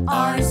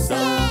are so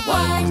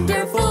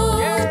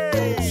wonderful,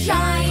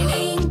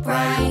 shining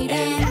bright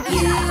and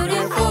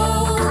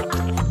beautiful.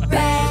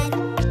 Red,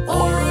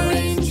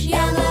 orange,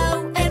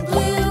 yellow, and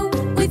blue,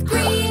 with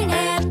green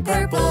and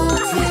purple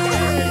too.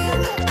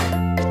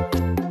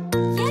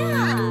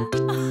 Yeah!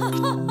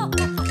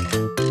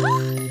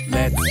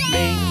 Let's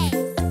make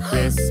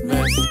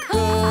Christmas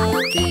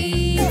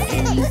cookies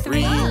in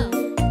 3,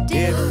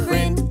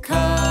 different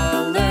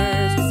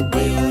colors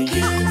we'll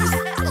use.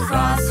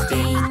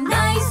 Frosting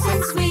nice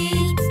and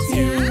sweet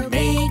to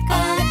make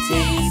a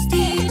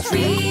tasty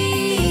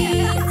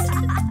treat.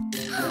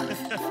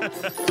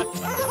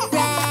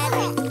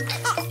 Red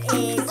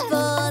is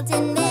bold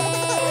and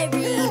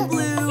merry.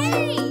 Blue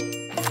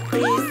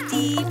is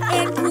deep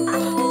and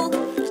cool.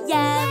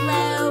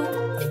 Yellow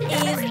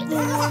is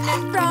warm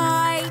and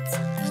bright,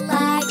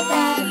 like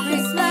the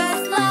Christmas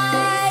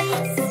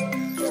lights.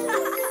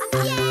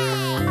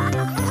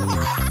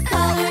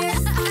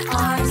 Colors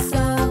are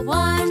so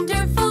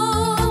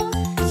wonderful,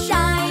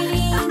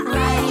 shining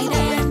bright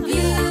and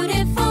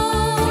beautiful.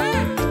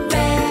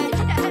 Red,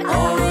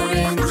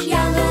 orange,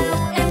 yellow,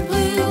 and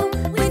blue,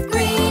 with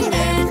green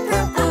and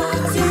purple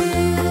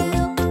too.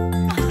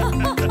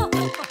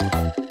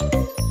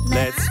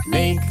 Let's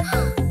make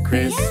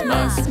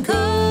Christmas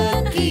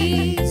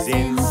cookies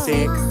in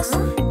 6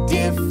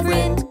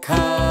 different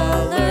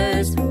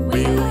colors.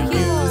 We'll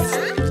use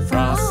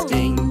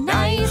frosting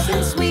nice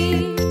and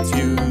sweet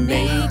to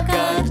make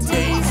a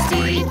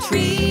tasty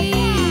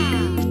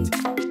treat.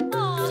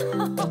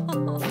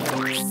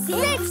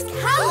 6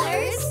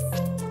 colors?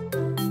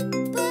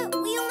 But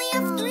we only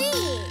have 3.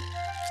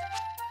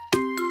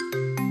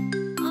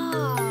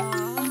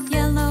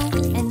 Yellow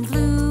and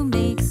blue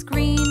makes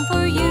green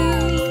for you.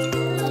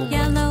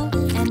 Yellow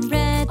and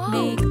red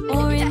make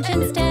orange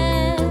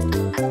instead.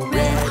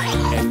 Red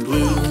and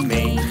blue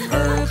make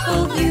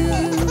purple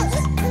hues.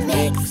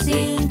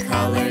 Mixing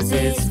colors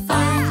is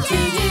fun to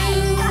do.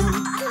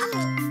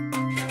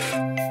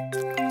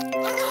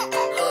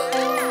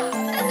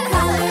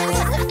 Colors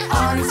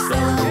are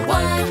so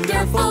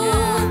wonderful,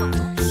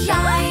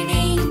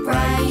 shining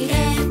bright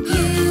and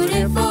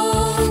beautiful.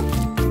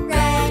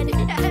 Red,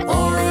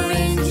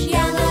 orange,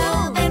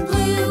 yellow, and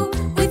blue,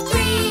 with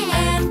green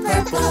and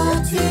purple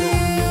too.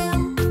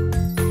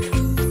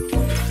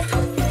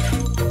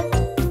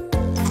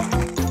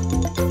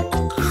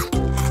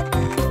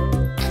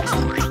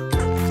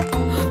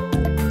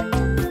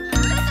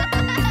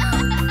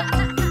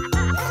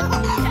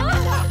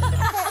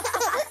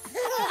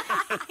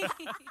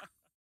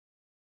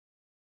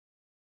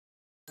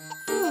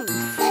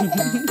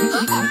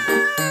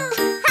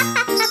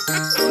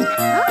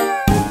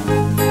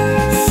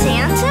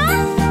 Santa?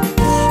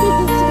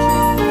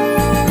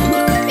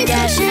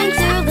 Dashing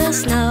through the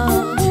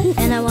snow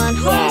in a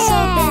one-horse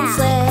open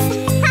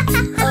sleigh.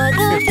 O'er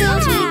the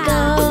fields we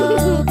go,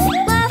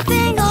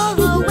 laughing all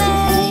the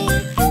way.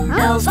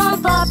 Bells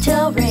on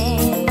bobtail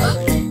ring,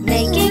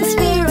 making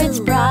spirits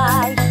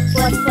bright.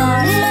 What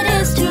fun it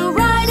is to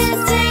ride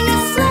and sing a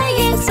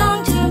sleighing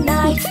song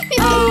tonight.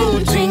 Oh,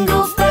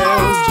 jingle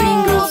bells,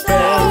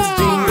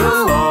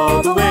 jingle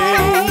all the way.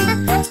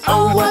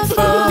 Oh, what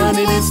fun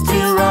it is to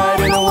ride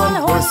in a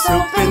one-horse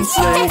open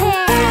sleigh.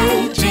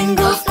 Hey,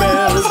 jingle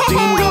bells,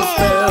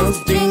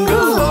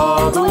 jingle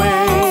all the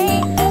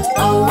way.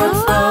 Oh, what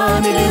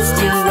fun it is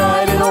to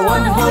ride in a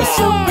one-horse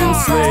open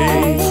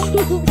sleigh.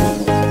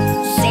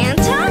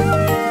 Santa?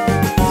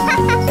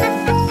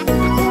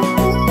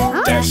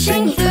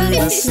 Dashing through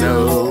the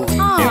snow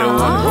in a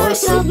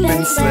one-horse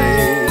open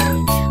sleigh.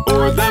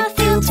 O'er the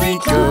fields we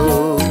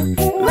go,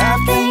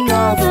 laughing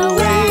all the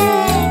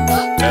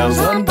way. Bells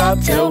on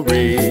bobtail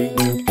ring,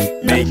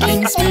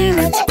 making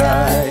spirits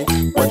bright.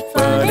 What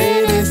fun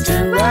it is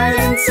to ride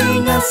and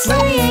sing a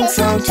sleighing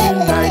song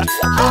tonight.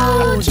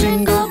 Oh,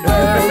 jingle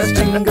bells,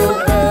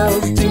 jingle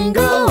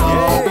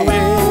all the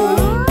way.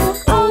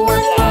 Oh,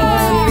 what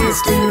fun it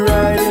is to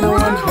ride in a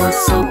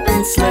one-horse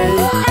open sleigh.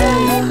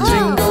 Hey,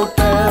 jingle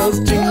bells,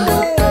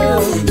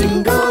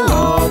 jingle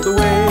all the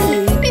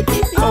way.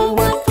 Oh,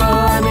 what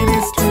fun it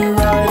is to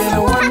ride in a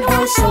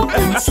one-horse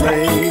open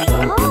sleigh.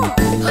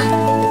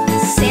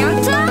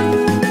 Santa?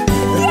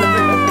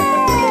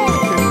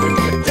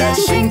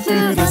 Dashing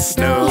through the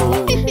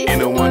snow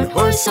in a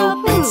one-horse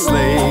open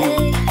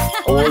sleigh.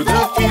 O'er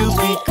the fields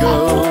we go,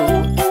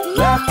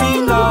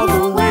 laughing all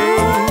the way.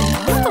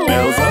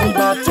 Bells on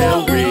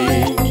bobtail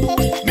ring,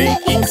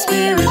 making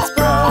spirits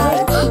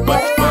bright.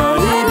 What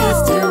fun it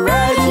is to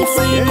ride and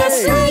sing a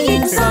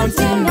sleighing song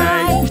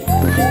tonight.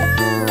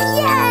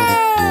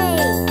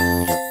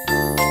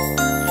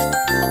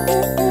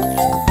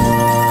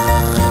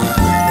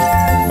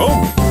 Oh,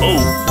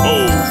 oh,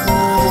 oh.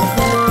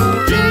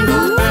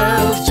 Jingle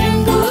bells,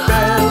 jingle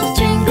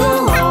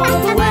all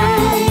the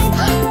way.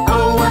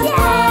 Oh, what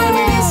fun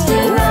it is to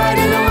ride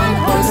in a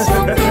one-horse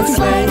open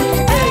sleigh.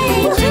 Hey,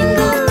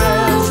 jingle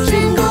bells,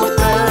 jingle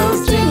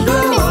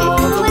all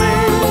the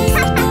way.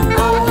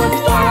 Oh, what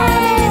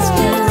fun it is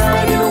to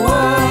ride in a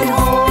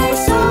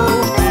one-horse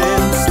open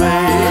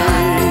sleigh.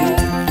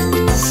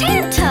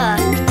 Santa!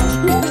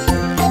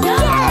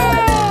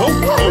 Oh,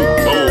 oh,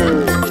 oh.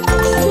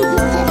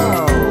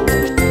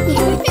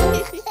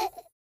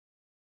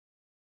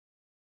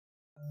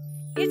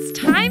 It's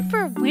time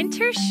for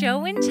Winter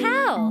Show and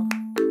Tell.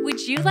 Would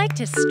you like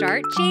to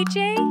start,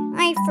 JJ?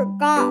 I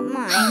forgot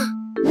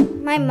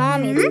mine. My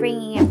mommy's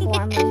bringing it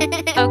for me.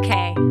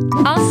 Okay,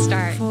 I'll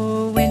start.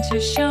 For winter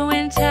show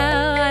and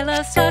tell, I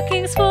love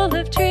stockings full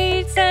of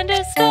treats and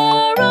a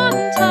star on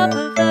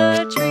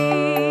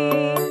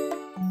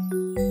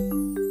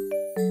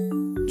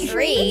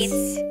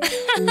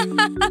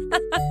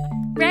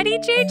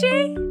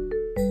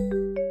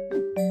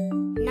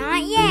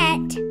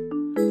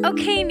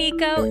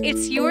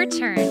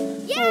turn.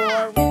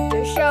 For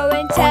winter show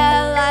and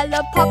tell, I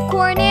love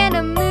popcorn and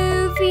a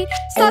movie,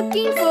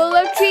 stocking full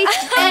of treats,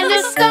 and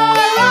a star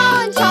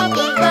on top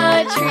of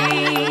the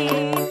tree.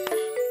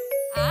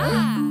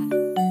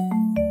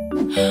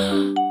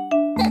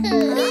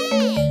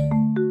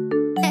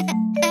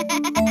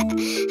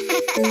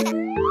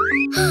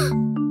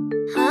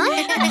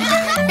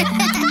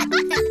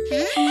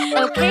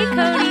 Okay,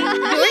 Cody,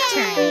 your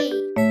turn.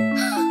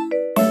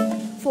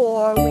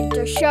 For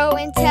winter show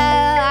and tell,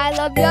 I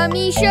love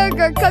yummy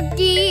sugar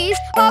cookies,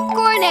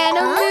 popcorn and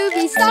a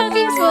movie,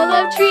 stockings full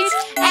of treats,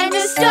 and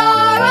a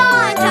star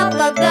on top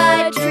of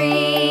the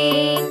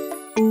tree.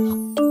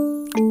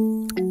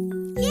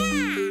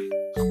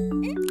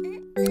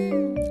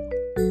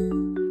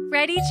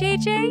 Ready,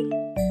 JJ?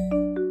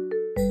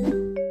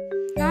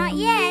 Not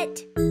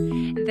yet.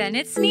 Then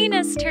it's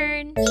Nina's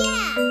turn.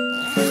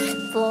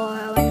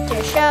 For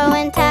winter show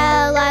and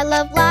tell, I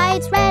love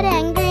lights red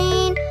and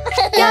green,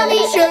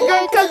 yummy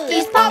sugar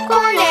cookies,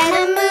 popcorn and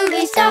a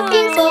movie,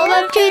 stocking full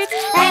of treats,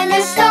 and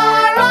a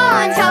star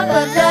on top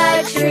of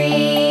the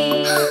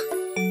tree.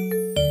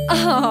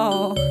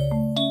 Oh.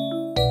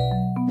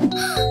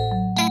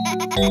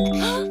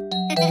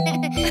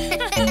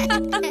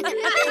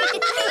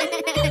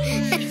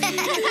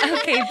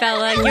 Okay,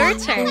 Bella, your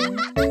turn.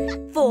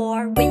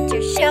 For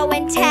winter show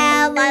and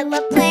tell, I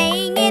love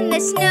playing in the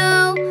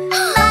snow,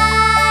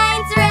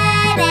 lights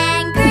red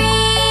and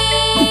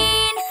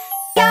green,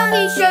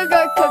 yummy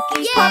sugar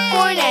cookies,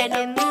 popcorn and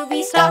a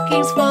movie,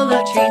 stockings full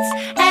of treats,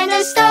 and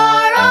a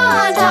star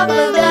on top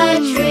of the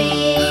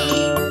tree.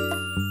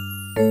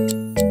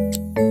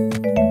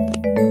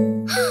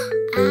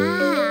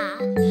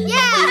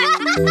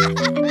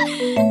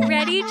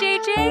 Ready,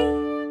 JJ?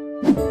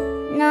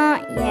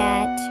 Not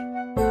yet.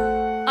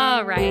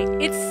 All right,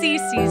 it's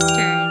Cece's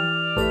turn.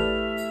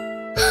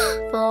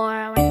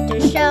 For winter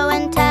show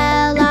and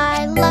tell,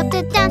 I love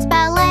to dance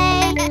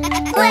ballet,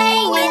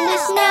 playing in the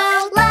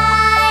snow,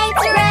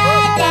 lights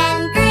red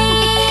and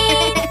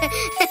green,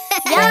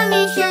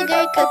 yummy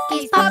sugar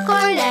cookies,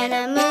 popcorn and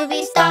a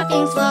movie,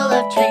 stockings full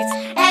of treats,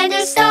 and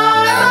a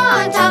star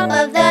on top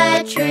of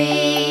the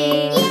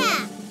tree.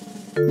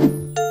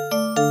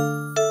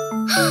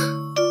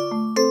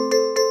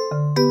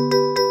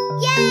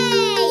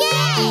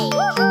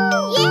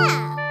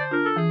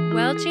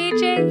 Well,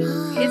 JJ,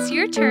 it's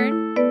your turn.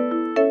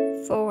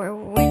 For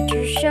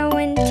winter show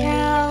and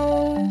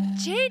tell.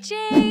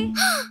 JJ!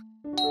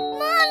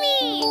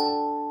 Mommy!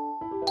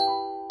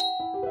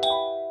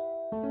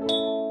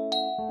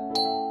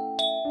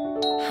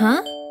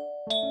 Huh?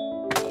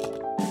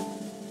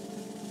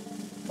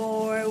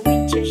 For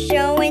winter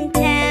show and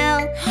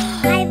tell,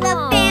 I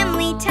love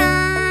family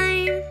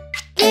time,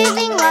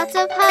 giving lots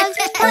of hugs,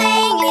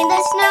 playing in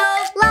the snow,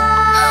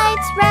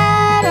 lights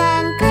red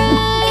and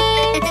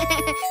green,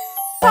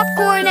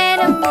 popcorn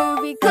and a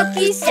movie,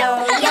 cookies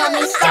so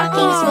yummy,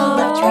 stockings full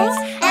of treats,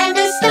 and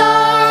a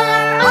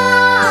star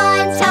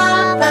on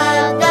top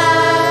of the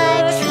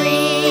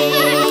tree.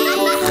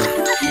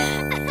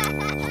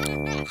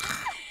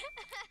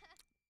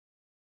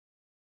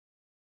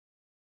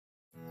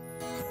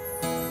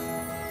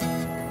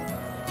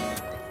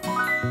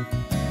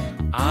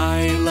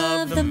 I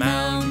love the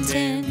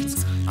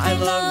mountains, I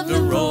love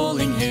the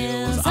rolling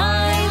hills,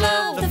 I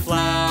love the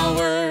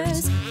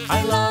flowers,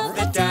 I love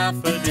the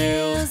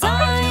daffodils,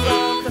 I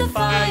love the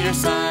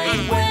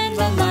fireside when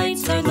the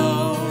lights are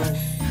low.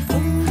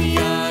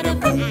 Boom-de-yada,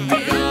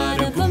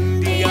 boom-de-yada,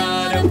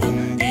 boom-de-yada,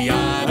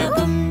 boom-de-yada,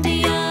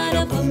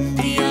 boom-de-yada,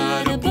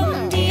 boom-de-yada,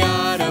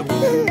 boom-de-yada,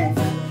 boom.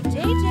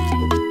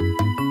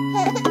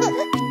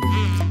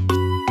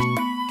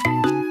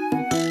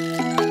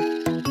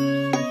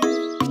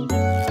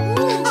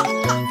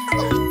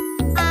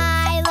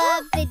 I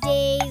love the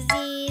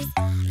daisies,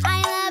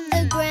 I love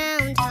the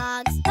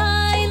groundhogs,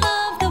 I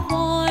love the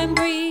warm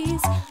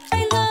breeze.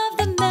 I love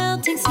the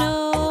melting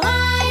snow.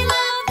 I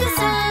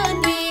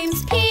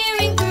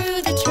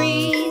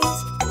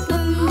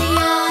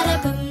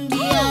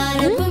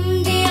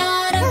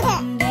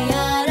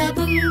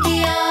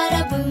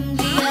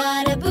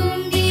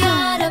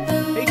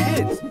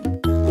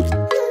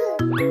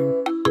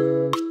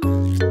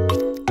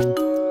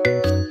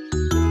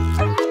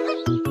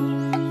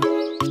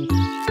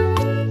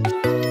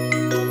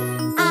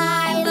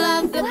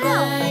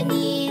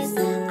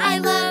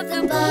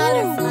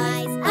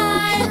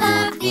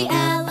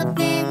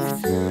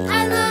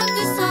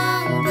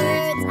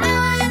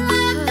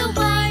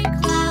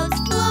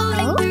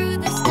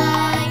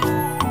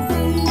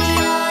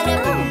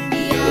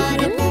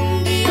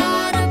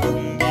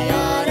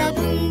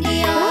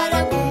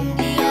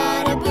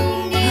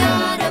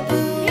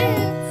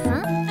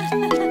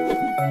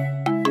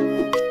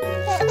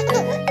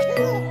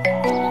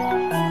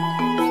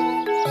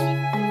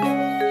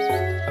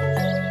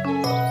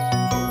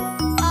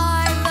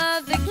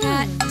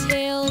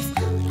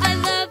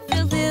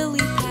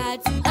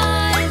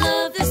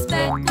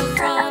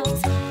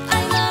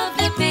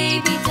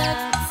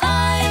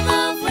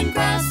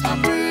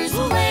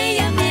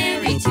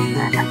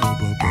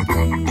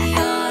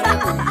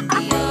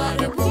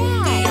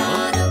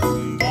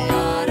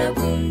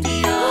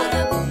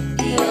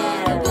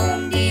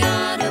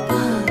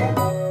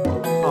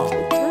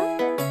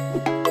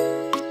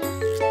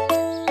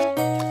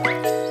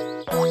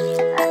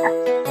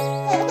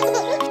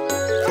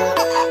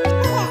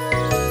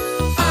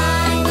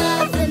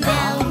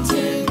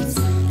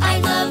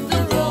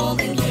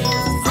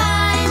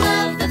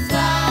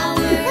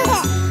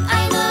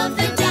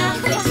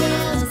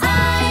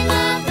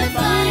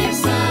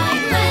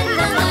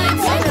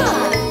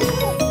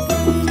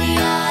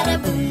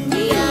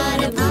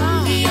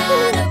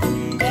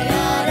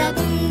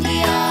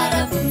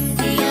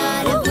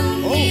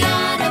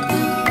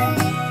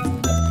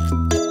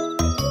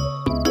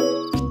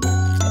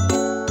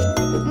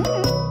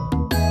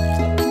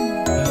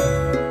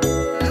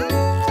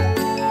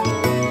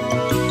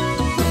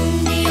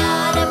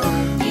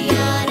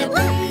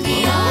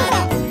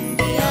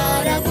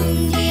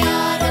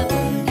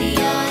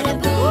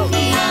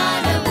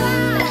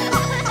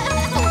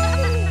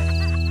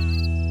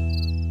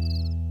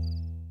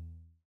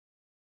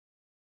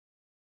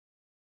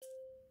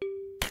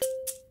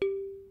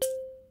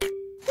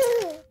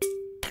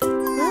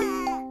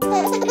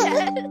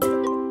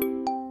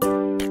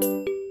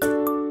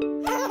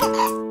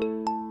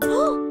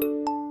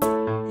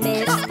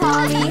Miss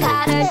Polly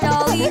had a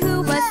dolly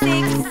who was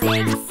sick,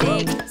 sick,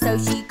 sick. So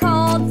she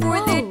called for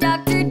the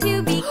doctor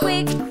to be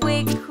quick,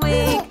 quick,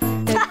 quick.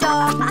 The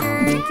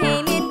doctor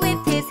came in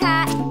with his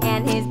hat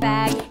and his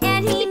bag,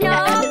 and he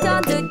knocked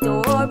on the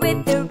door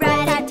with the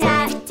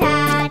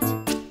rat-tat-tat-tat.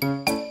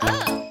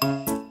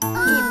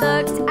 He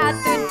looked at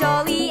the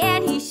dolly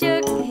and he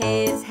shook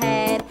his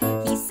head.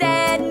 He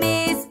said,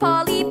 Miss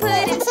Polly,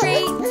 put him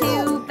straight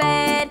to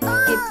bed.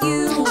 If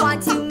you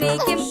want to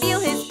make him feel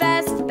his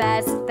best,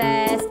 best,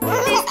 best,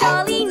 this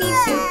dolly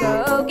needs to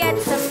go get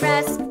some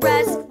rest,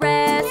 rest,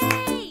 rest.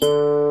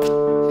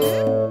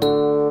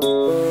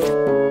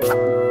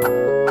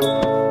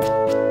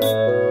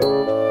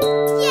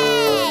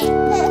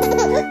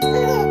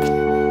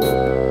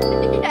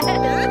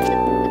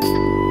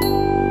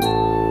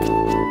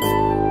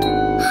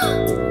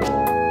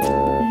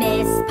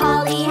 Miss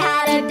Polly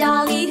had a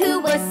dolly who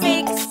was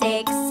sick,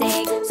 sick,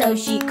 sick. So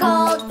she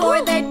called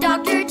for the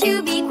doctor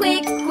to be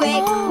quick,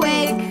 quick,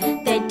 quick.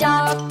 The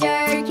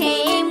doctor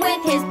came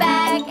with his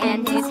bag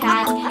and his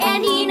hat,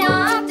 and he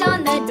knocked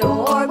on the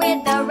door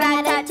with the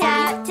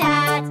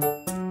rat-tat-tat-tat.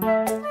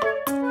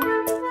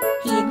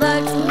 He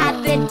looked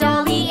at the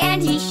dolly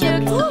and he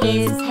shook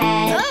his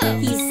head.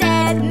 He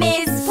said,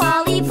 Miss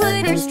Polly,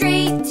 put her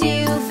straight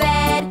to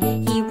bed.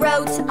 He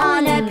wrote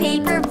on a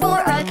paper for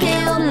a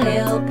pill,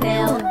 pill,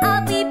 pill.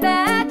 I'll be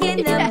back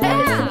in the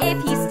morning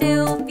if he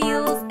still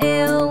feels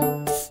ill.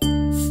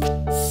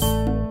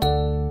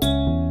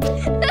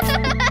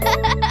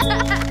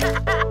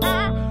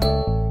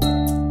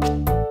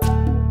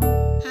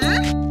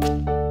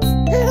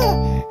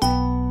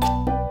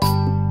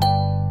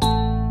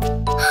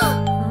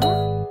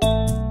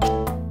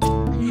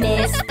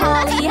 Miss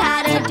Polly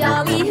had a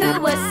dolly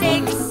who was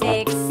sick,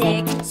 sick,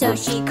 sick. So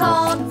she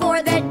called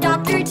for the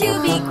doctor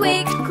to be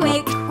quick,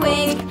 quick,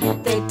 quick.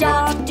 The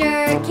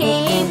doctor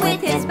came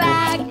with his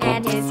bag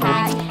and his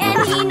hat,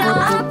 and he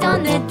knocked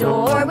on the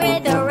door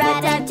with a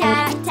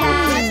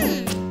rat-tat-tat-tat.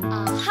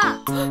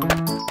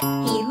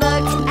 He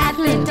looked at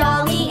the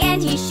dolly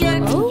and he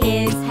shook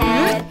his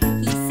head.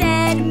 He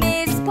said,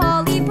 Miss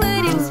Polly,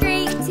 put him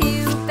straight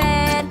to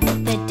bed.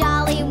 The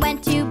dolly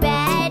went to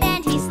bed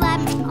and he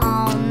slept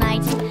all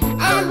night,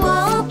 and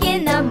woke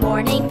in the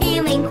morning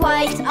feeling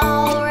quite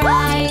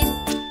alright.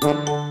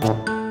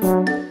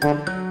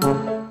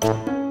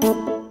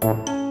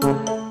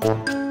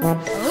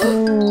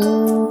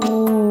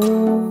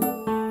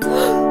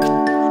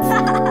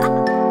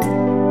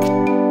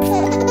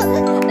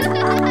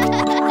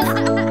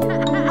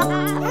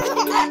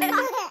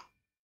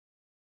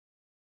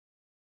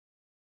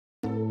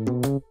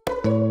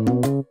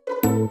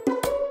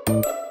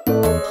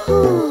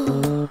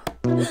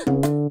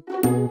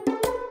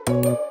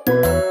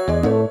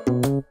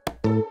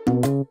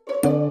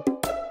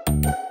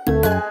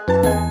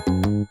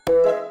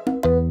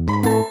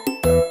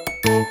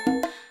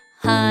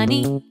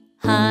 Honey,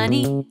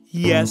 honey,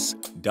 Yes,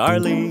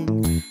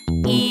 darling.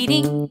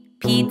 eating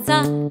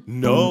pizza.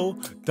 No,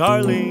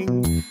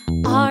 darling.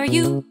 Are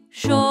you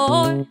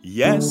sure?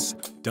 Yes,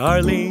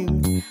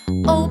 darling.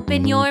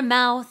 Open your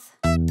mouth.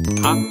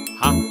 Ha,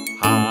 ha,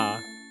 ha.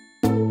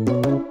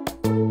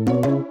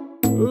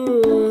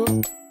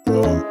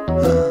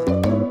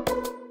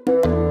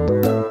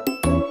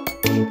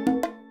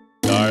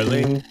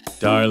 Darling,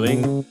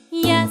 darling.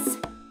 Yes,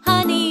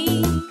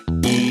 honey.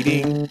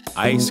 Eating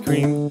ice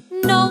cream.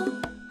 No,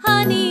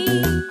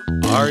 honey.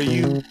 Are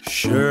you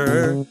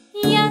sure?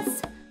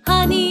 Yes,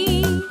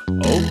 honey.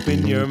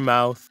 Open your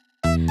mouth.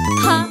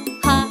 Ha,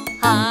 ha,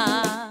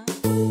 ha.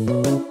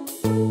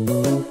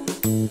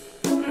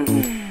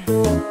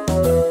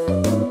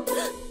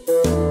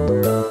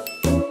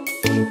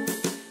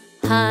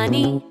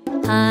 Honey,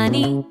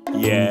 honey.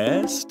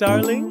 Yes,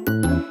 darling.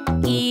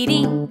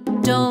 Eating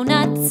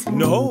donuts.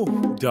 No,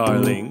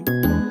 darling.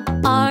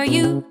 Are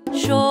you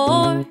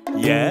sure?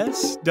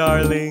 Yes,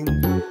 darling.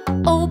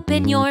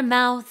 Open your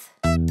mouth.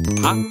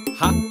 Ha,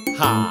 ha,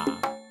 ha.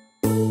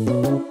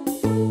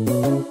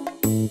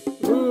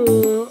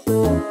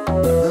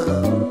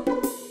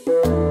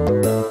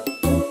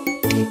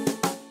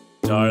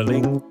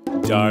 Darling,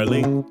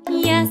 darling.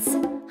 Yes,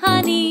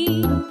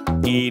 honey.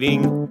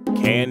 Eating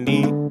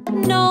candy.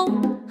 No,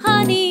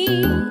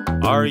 honey.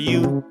 Are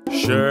you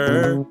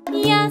sure?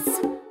 Yes,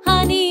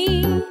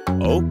 honey.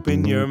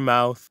 Open your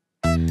mouth.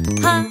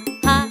 Ha,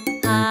 ha,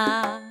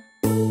 ha.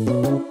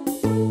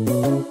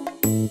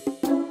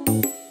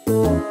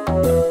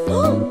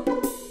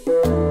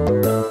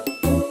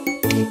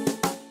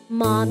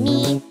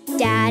 Mommy,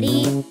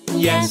 Daddy,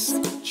 Yes,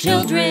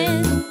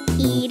 children.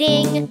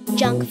 eating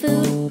junk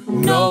food.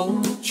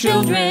 No,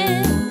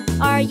 Children.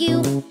 Are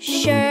you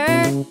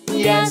sure?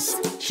 Yes,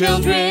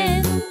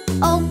 children.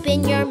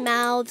 Open your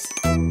mouths.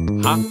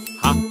 Ha,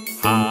 ha,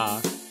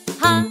 ha.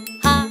 Ha,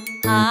 ha,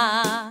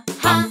 ha.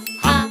 Ha,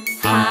 ha,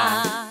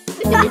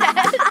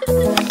 ha.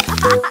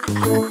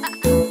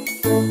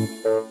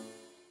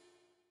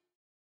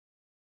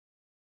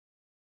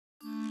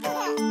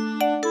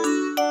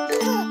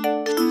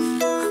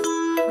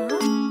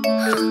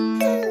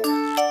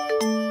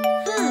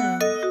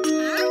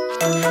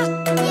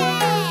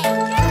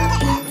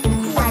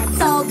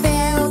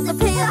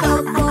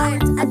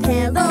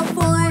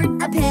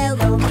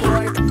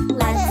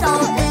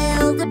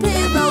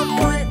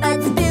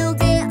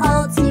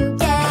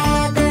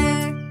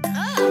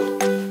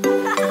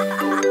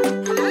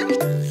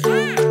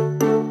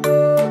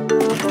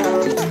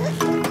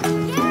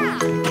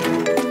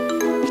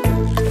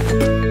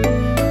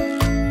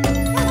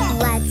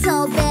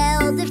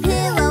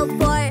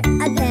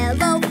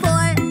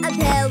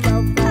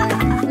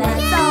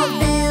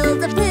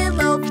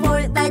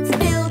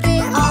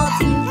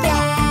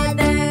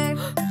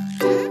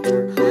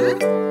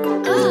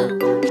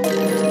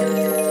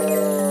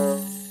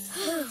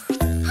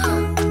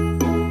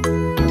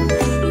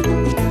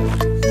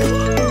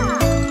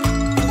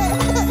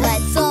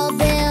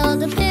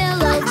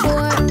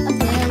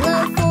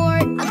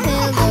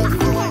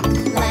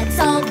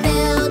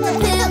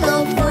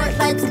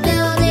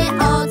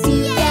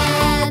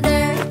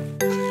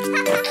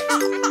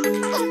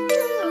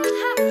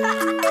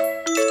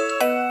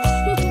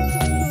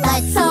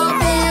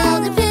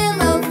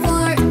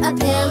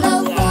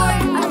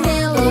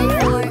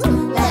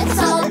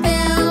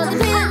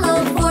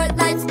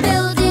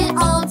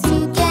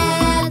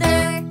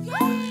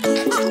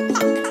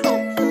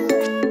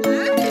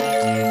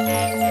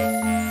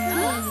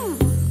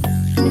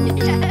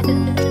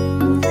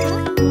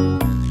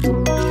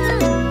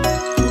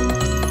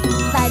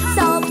 Let's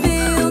all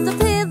build a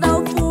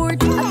pillow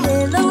fort, a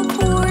pillow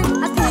fort,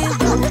 a pillow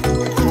fort.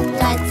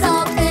 Let's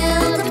all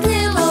build a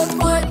pillow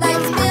fort,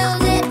 let's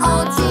build it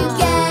all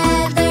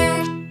together.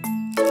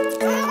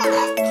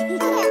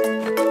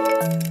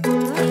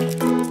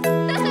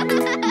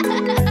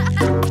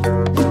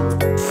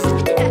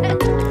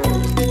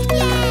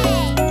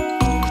 Yay!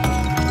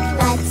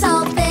 Let's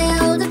all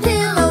build a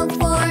pillow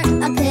fort,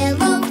 a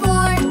pillow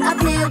fort, a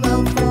pillow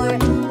fort.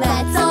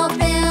 Let's all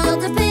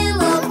build a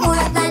pillow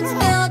fort, let's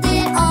build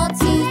it all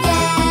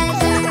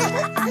together.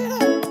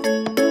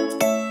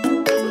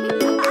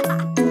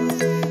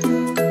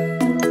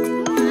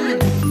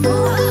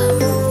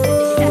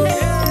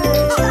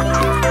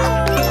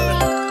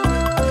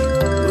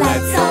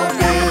 Let's all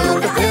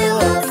build a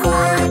pillow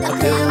fort, a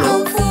pillow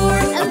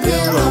fort, a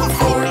pillow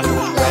fort.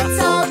 Let's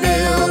all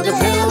build a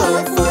pillow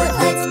fort,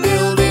 let's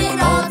build it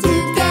all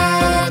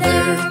together.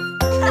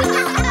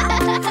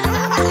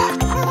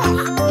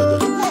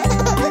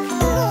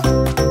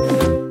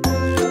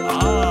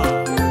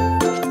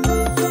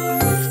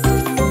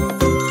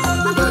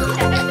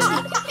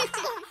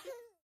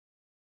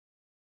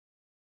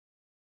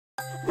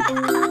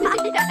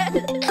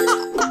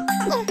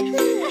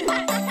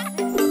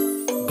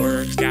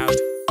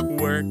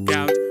 Work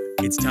out.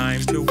 It's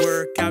time to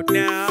work out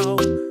now.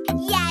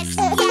 Yes,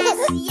 yes,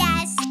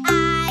 yes,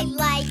 I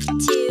like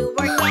to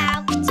work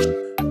out.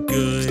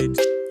 Good.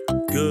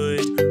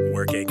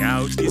 Working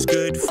out is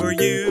good for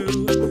you.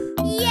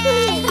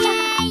 Yay,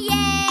 yay,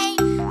 yay,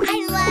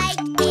 I like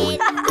it.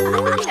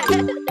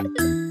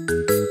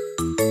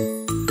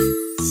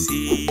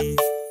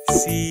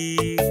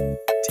 See,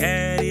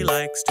 Teddy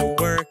likes to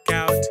work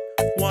out.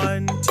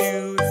 1,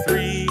 2,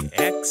 3,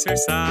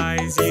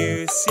 exercise,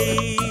 you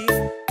see.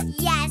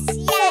 Yes,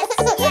 yes,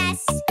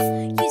 yes,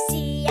 you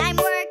see I'm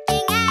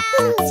working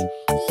out.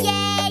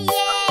 Yay,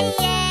 yay,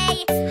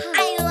 yay,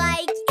 I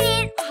like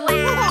it,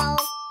 wow.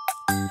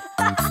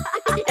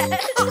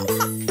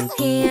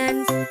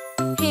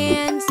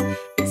 Hands,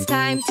 it's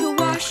time to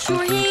wash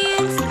your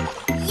hands.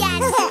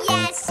 Yes,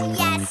 yes,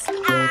 yes,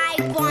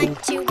 I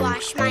want to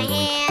wash my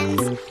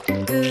hands.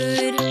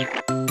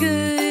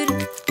 Good,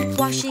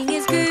 washing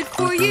is good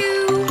for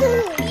you.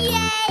 Yay,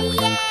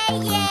 yay,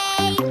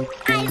 yay,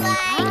 I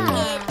like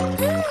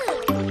it.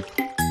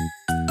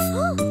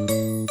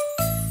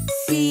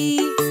 See,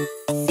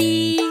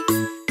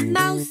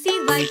 Mousy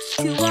likes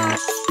to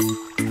wash.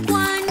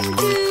 1,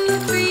 2,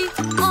 3,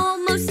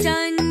 almost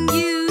done,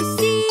 you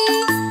see.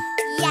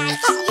 Yes,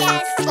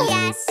 yes,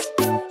 yes,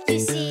 you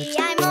see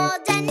I'm all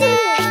done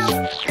now.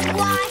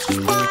 Wash,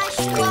 wash,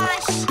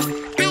 wash,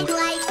 I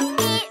like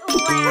it,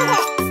 wow.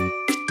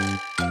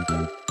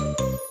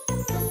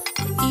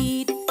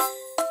 Eat,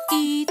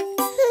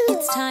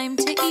 it's time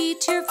to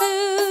eat your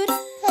food.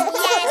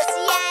 Yes,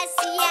 yes,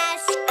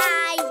 yes,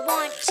 I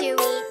want to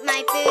eat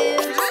my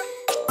food.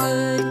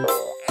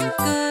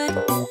 Good,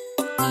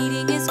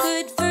 eating is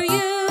good for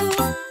you.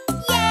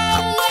 Yay,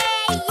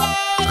 yay,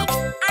 yay,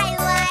 I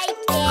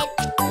like it.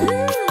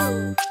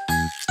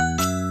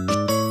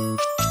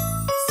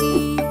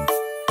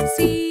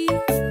 See,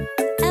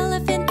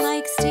 elephant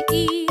likes to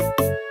eat.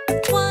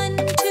 1,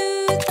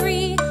 2,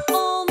 3,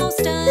 almost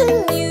done,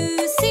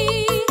 you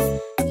see.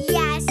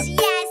 Yes,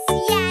 yes,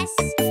 yes,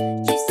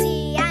 you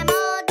see I'm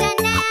all done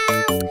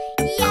now.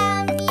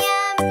 Yum,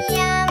 yum,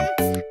 yum,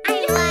 I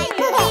like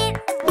it,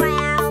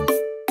 wow.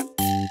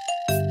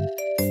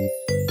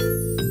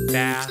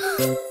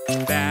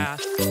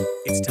 Bath,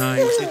 it's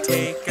time to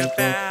take a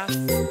bath.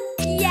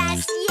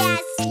 Yes,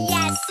 yes,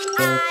 yes,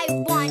 I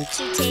want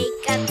to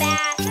take a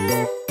bath.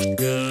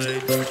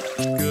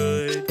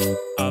 Good,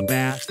 a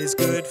bath is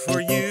good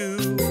for you.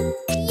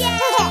 Yay,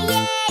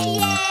 yay,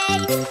 yay,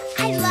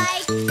 I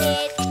like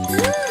it.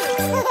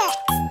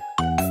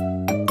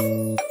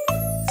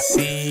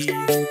 See,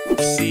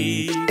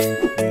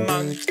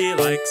 Monkey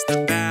likes the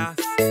bath.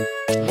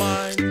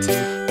 1,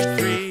 2,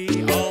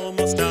 3,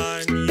 almost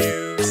done,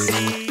 you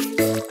see.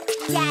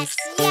 Yes,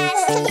 yes,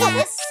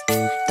 yes,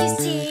 you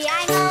see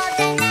I'm all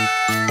done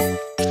now.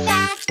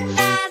 Bath,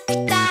 bath,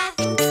 bath,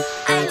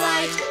 I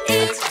like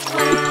it,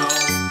 wow.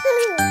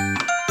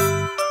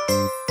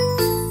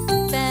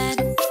 Bed,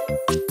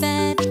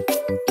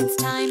 it's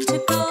time to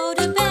go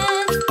to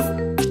bed.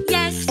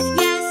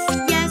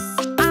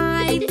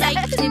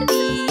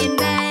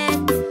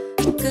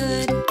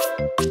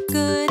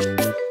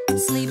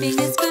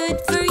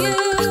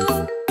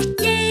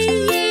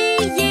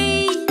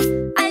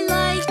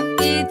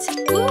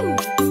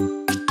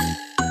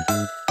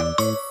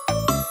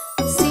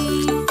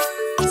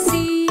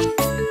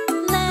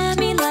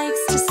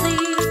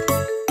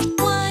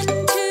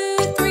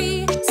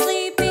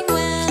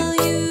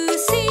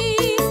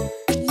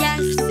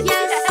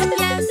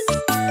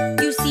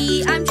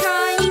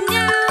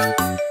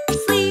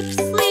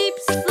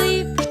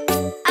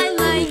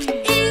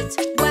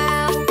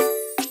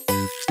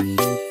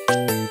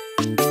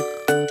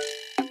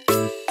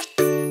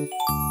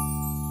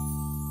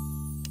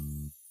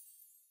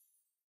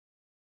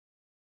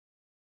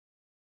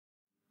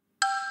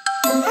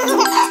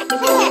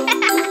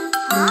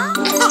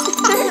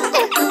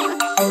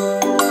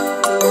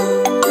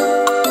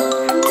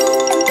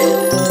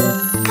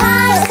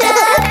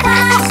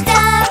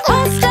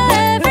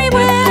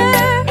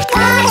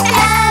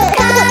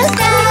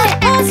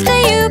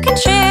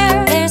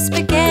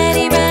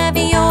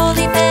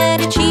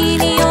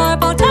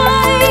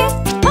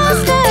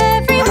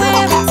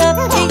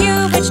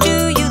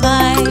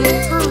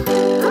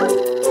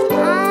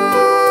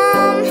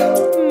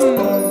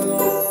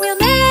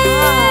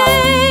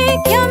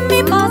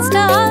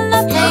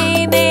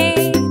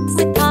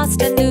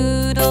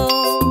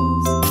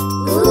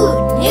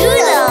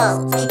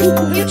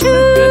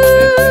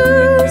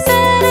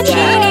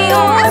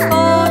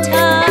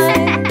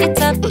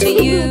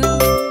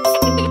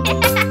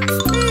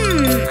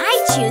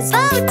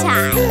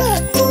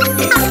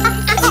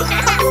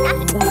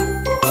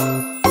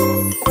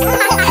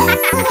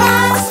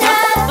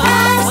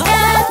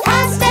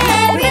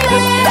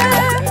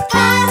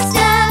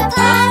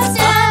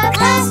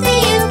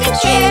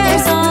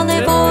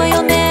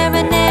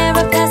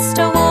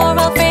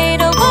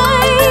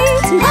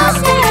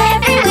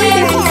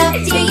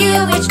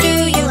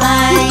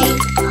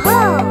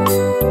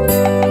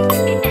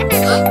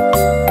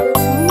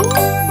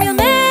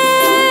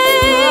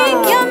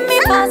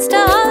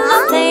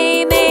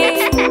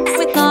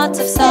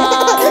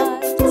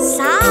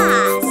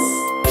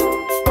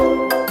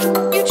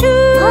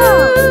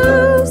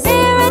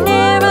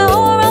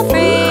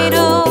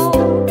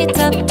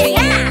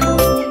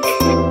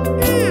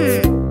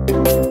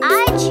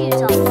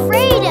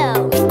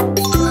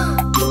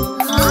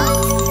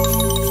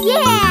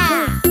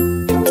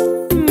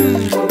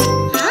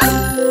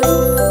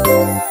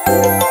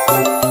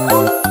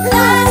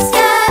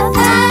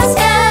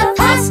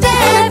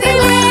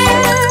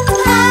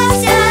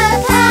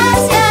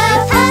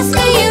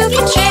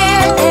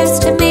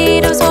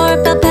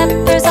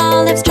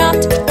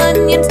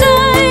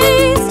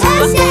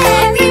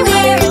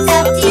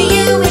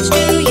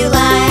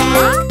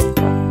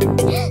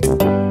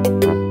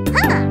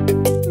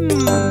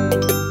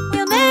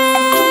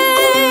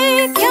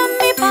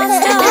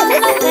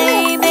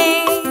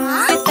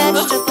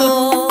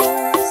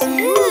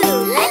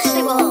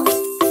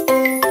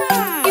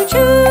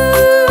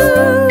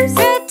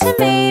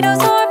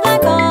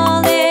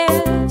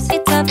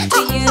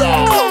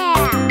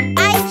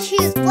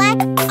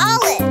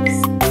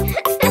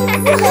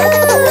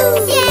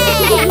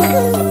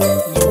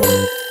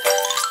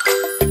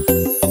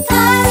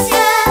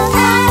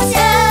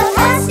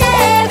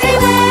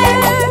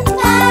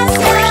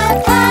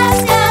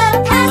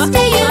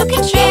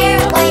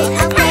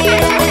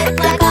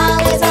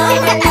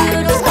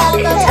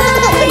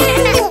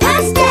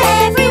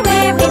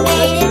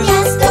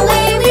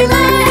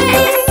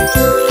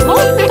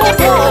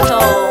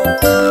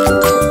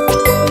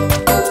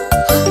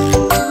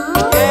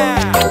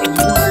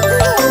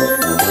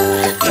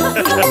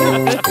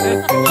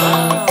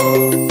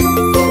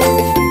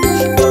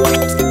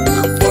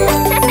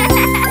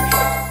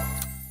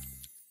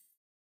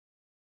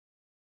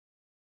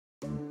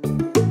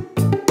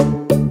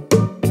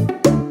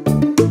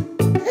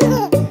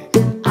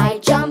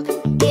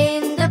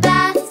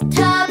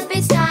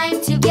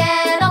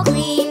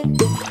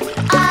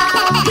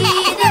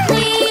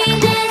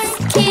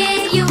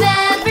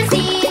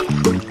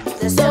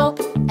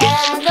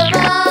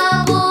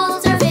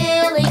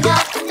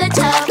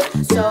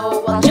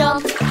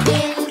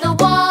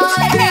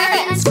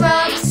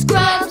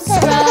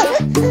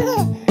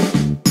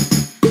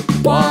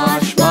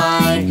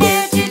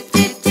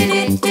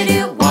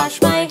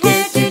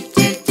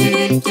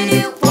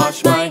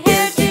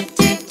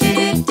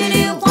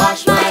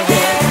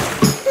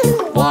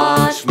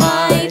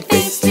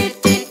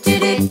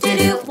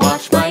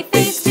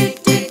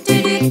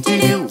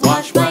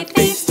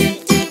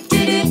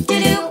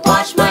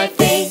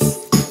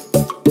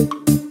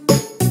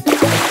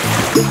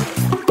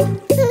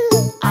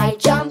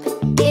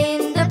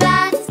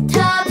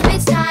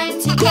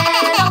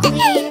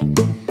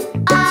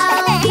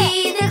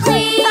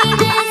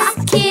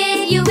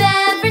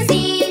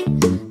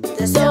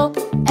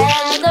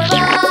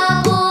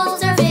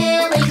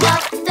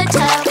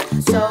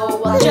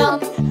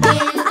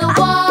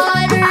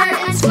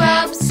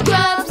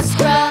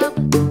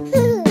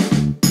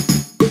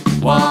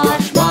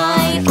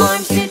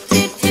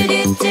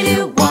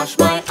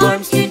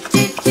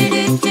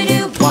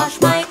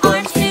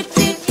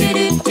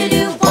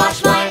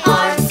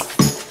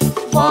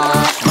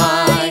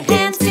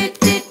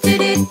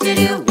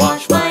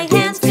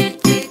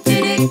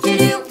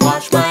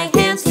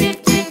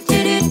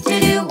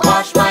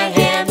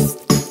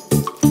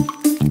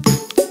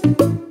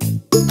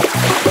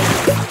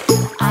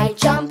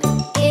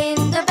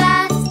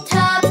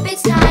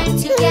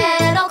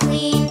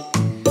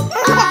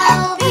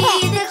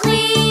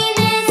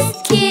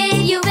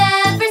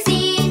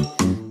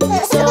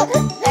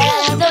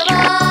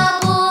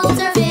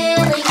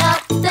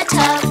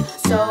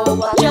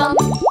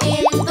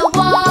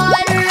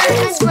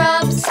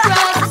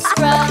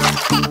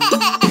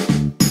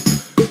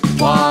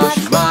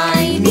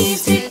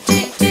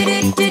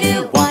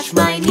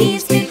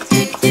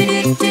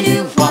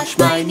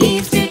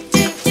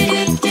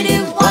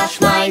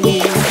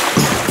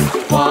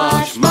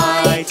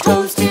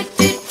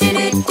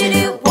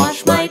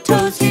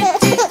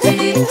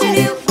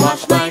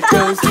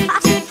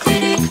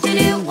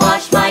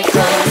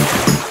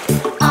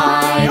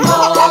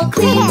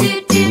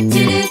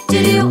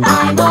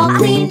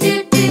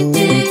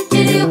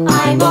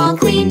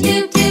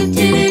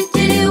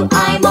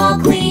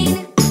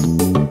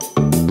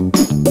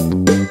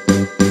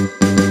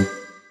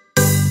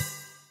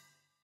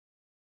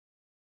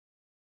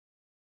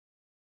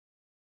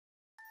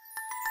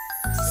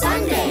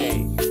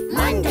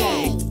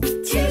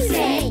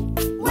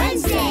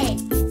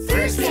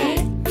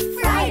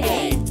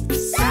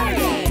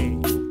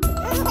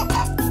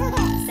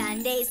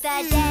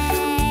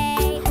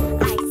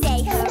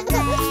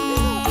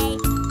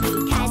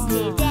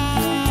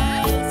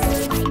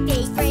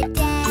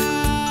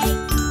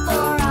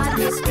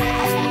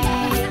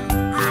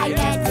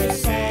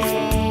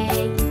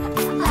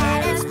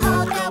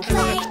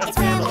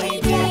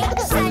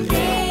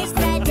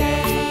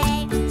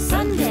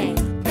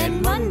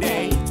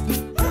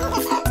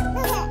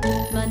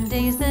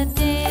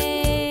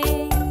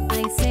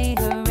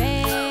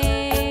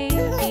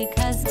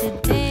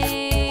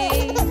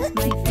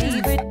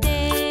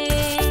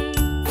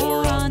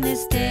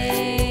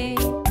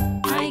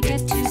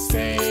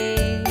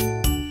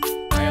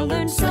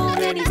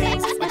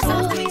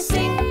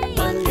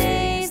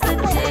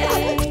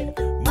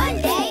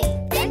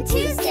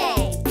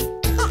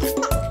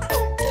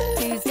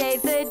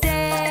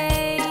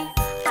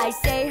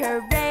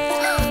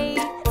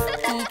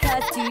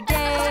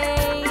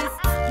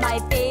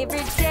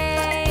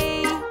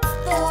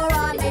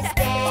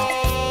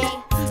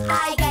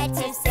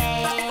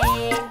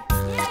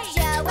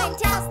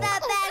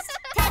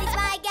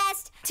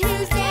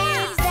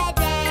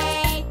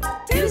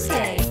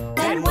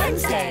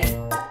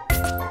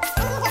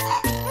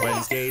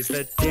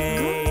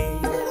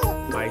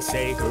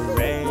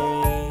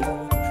 today,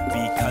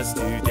 because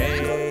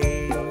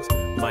today's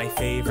my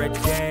favorite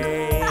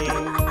day.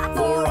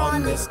 For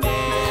on this day,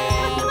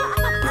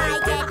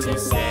 I get to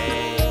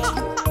say,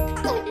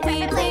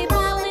 We play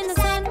ball in the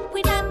sun,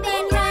 we jump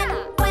and run.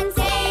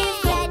 Wednesday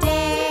is the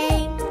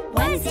day.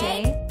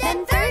 Wednesday,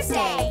 then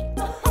Thursday.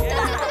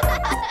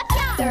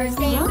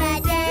 Thursday's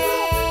the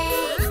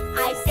day.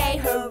 I say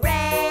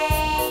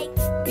hooray.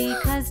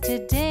 Because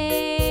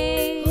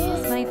today's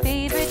my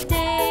favorite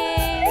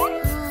day.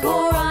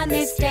 For on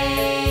this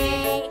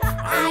day,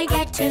 I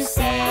get to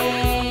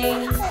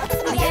say,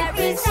 we get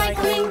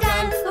recycling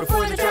done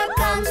before the truck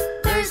comes.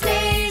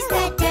 Thursday's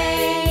the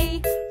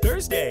day.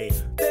 Thursday,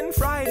 then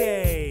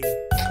Friday.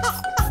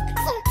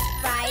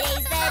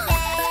 Friday's the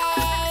day.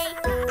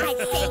 I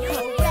say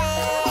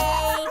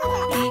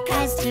hooray.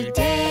 Because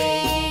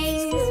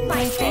today's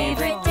my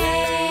favorite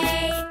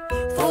day.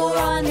 For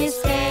on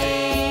this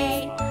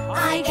day,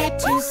 I get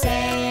to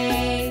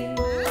say,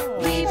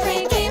 we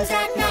play games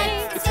at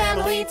night. It's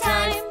family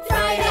time.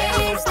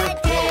 Friday's the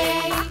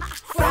day.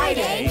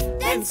 Friday,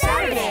 then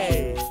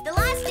Saturday. The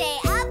last day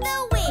of the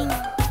week.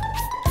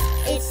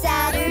 It's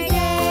Saturday.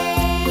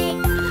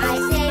 I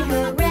say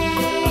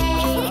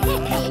hooray.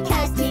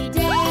 Because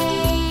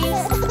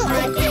today's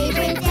my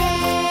favorite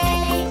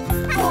day.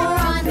 For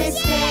on this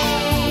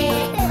day,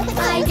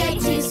 I get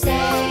to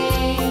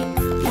say,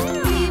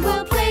 we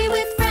will play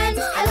with friends.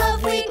 I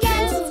love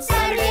weekends.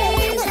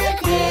 Saturday's the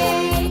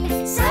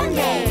day.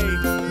 Sunday,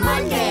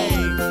 Monday,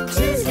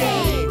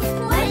 Tuesday,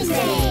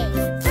 Wednesday,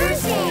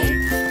 Thursday,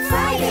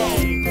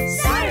 Friday,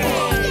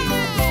 Saturday.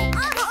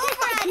 All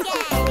over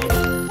again.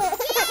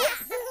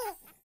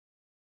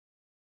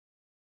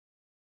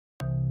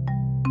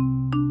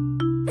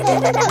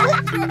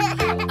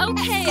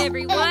 Okay,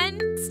 everyone,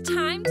 it's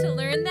time to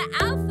learn the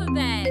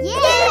alphabet.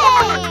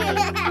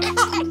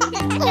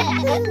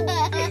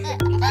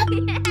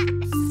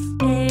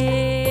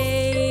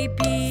 A,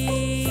 B,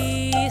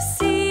 C,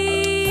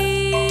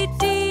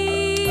 D,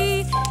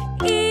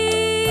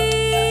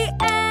 E,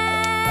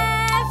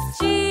 F,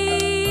 G,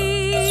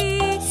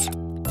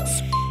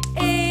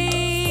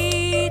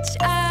 H,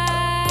 I,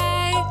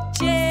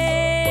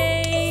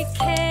 J,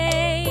 K,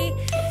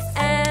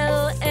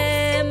 L,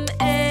 M,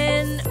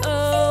 N,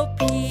 O,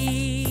 P,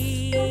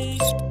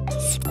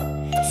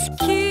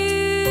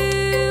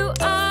 Q,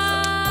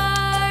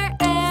 R,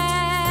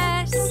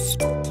 S,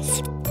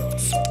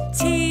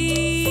 T,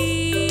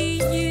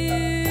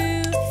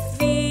 U,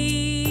 V,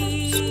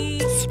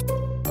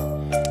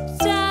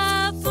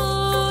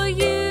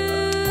 W,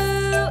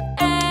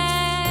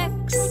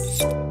 X,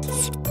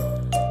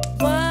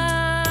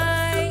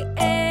 Y,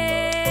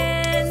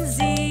 and Z.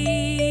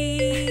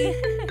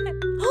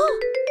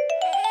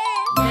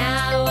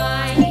 Now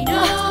I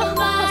know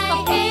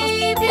my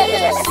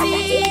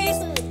ABCs.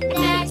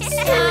 Next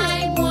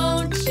time,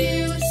 won't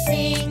you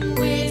sing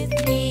with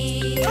me?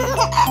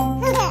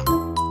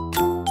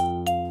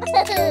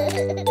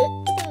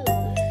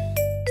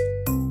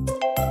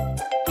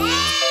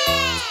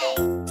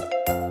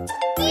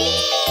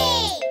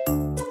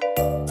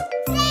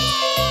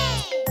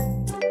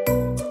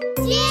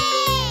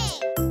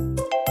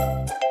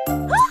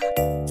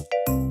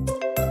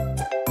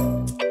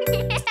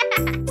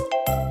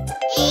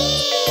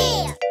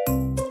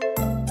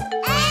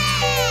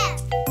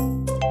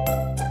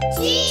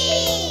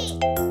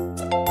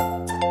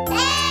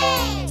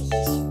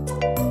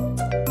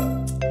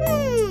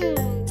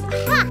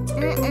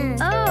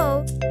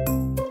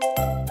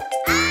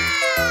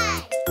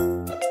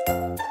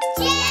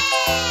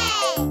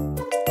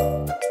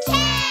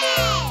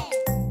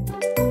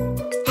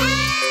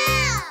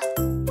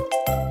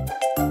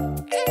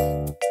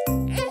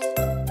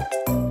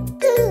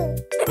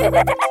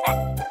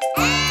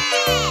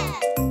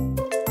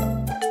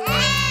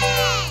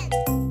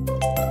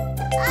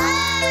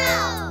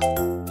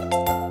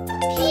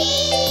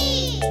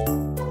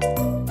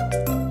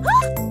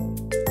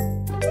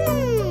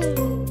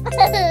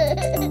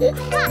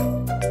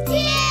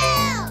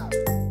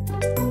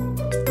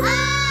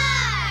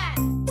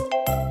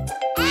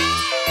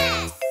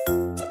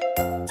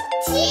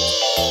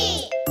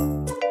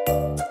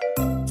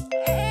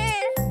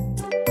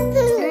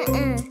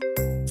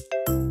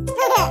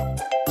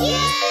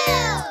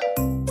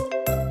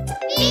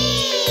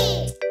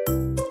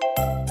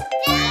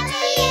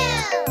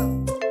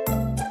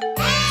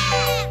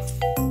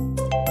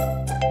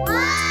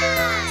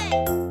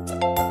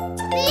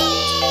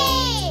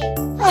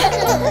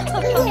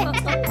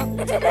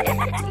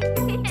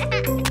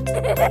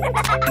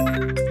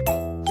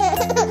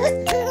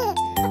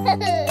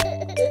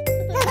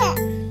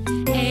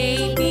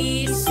 A,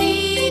 B,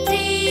 C, D,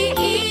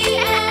 E,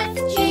 F,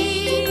 G,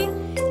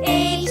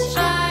 H,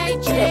 I,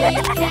 J,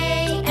 K,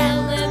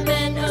 L, M,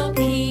 N, O, P,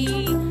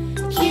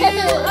 Q,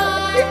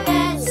 R,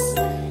 S,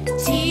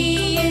 T,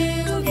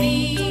 U,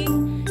 V,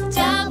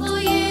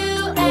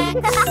 W,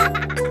 X,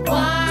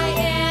 Y,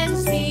 and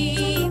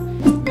Z.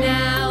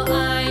 Now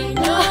I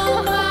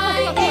know my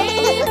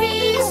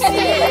ABCs.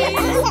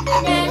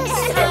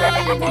 Next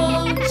time,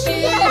 won't you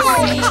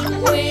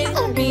sing with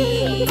me?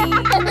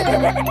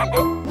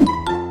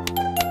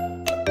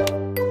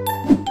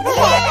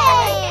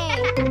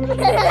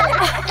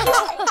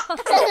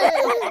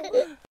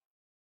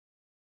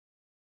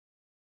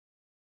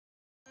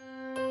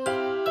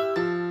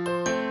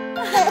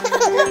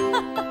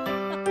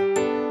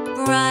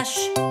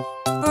 Brush,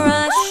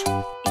 brush,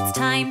 it's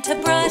time to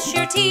brush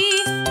your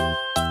teeth.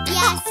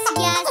 Yes,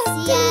 yes,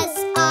 yes,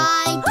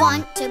 I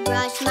want to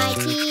brush my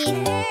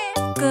teeth.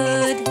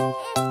 Good,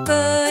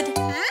 good,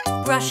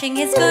 brushing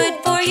is good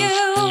for you.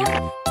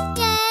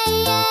 Yay,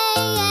 yay,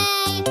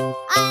 yay,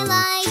 I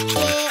like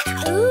it.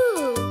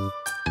 Ooh.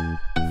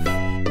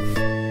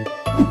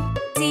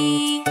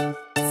 See,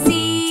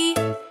 see,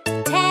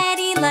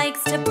 Teddy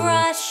likes to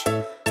brush.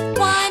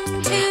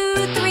 1,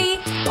 2, 3,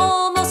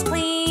 almost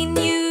clean,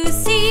 you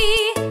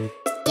see.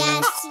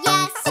 Yes,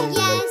 yes,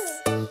 yes,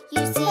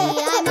 you see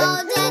I'm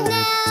all done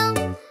now.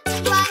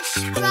 Brush,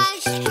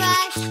 brush,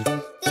 brush,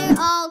 they're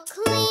all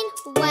clean,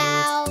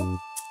 wow.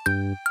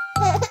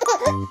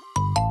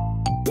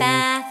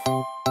 Bath,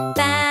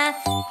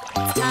 bath,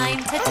 it's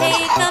time to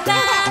take a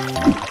bath.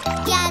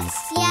 Yes,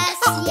 yes,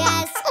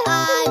 yes,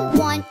 I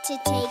want to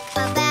take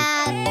a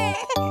bath.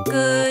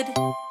 Good,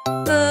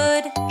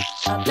 good,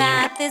 a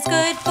bath is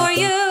good for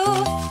you.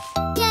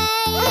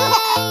 Yay,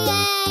 yay,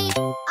 yay,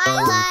 I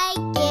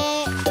like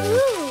it.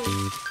 Ooh.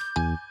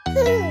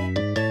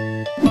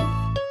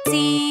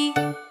 See,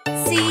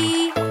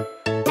 see,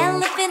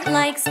 elephant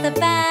likes the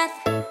bath.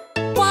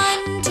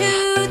 1,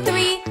 2,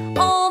 3,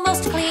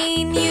 almost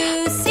clean,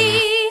 you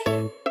see.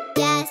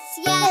 Yes,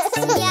 yes,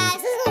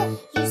 yes,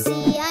 you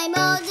see I'm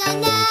all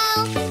done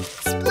now.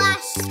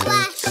 Splash,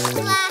 splash,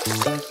 splash,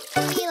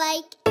 we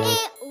like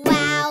it,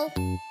 wow.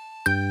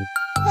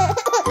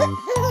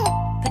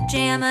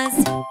 Pajamas,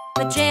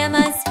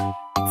 pajamas,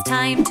 it's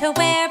time to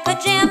wear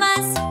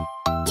pajamas.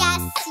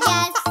 Yes,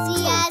 yes,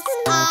 yes,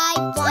 I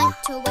want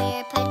to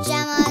wear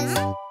pajamas.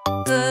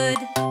 Good,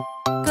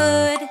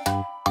 good,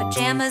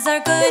 pajamas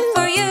are good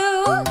for you.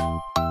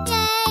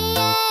 Yay,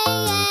 yay,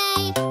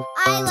 yay,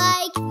 I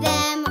like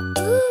them,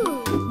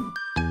 ooh.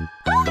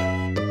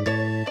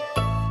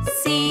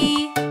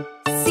 See,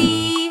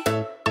 see,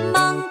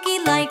 monkey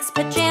likes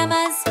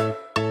pajamas.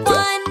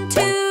 1,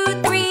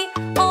 2, 3,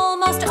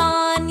 almost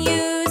on,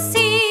 you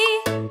see.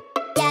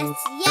 Yes,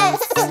 yes,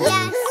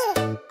 yes,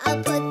 I'll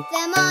put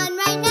them on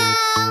right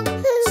now.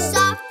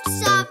 Soft,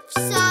 soft,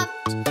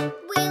 soft,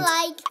 we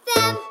like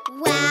them,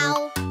 wow.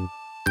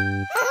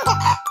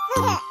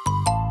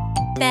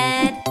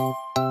 Bed,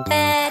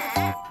 bed,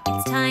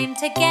 it's time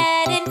to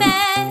get in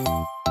bed.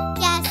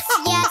 Yes,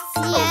 yes,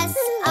 yes,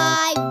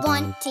 I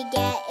want to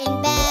get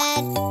in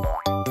bed.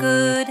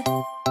 Good,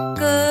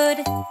 good,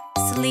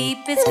 sleep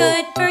is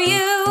good for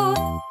you.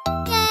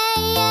 Yay,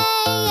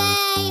 yay,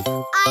 yay,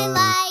 I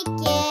like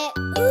it,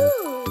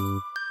 ooh.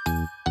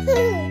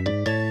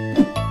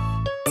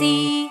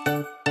 See,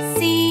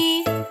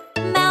 see,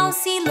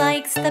 Mousy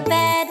likes the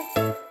bed.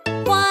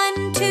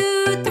 1,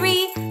 2,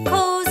 3,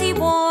 cozy,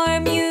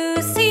 warm,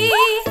 you see.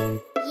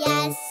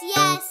 Yes,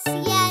 yes,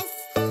 yes,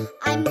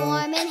 I'm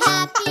warm and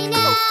happy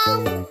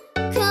now.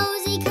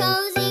 Cozy,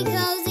 cozy,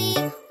 cozy,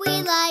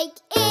 we like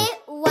it,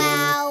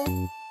 wow.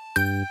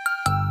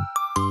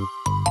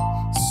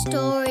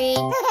 Story,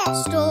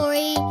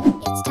 story,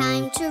 it's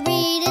time to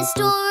read a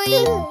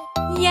story.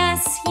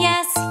 Yes,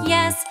 yes,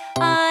 yes,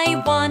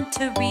 I want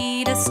to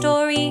read a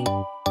story.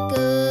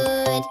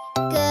 Good,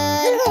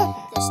 good,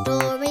 the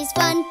story's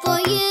fun for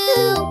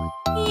you.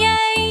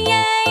 Yay,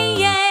 yay,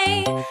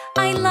 yay,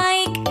 I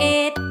like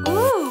it,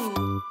 ooh.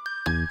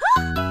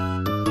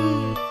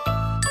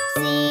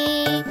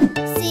 See,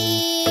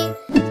 see,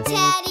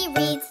 Teddy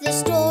reads the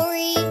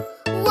story.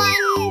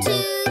 1,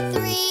 2,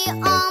 3,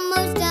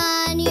 almost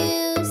done,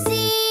 you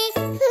see.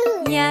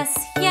 Yes,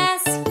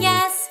 yes,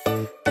 yes,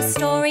 the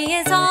story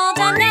is all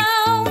done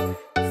now.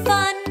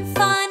 Fun,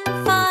 fun,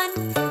 fun,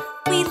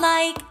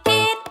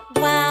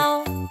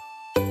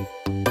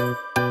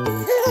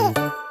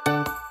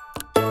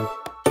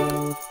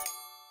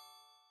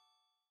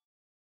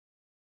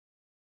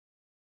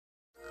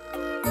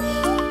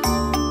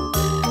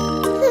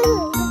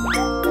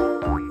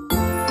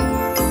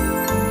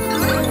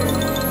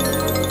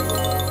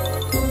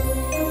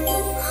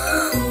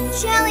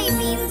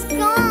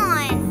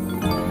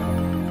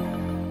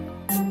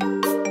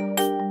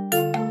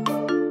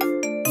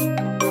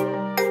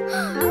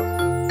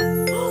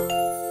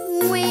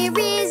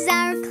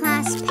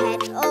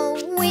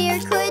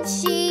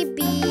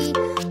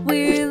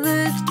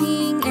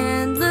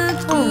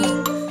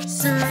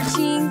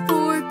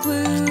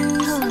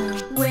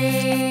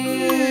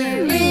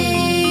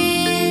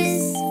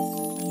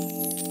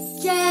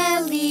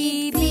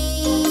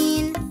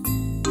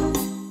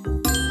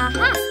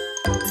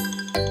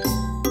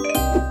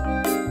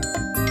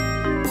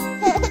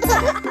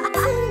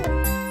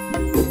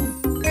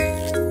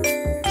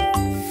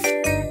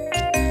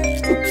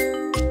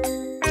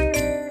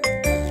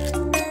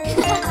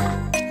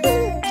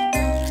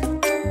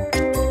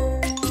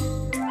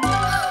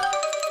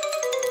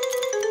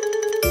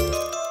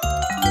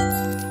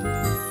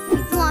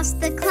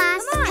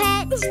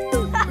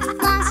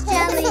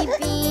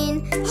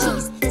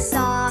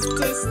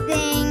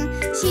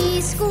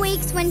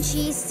 when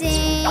she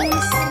sings.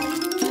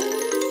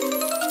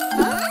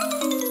 Huh?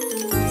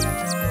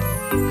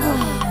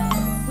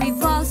 We've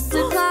lost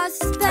a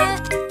class's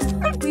pet.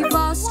 We've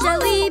lost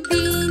Jelly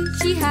Bean.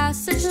 She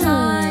has such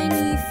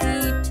tiny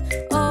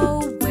feet.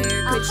 Oh,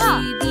 where could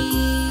she be?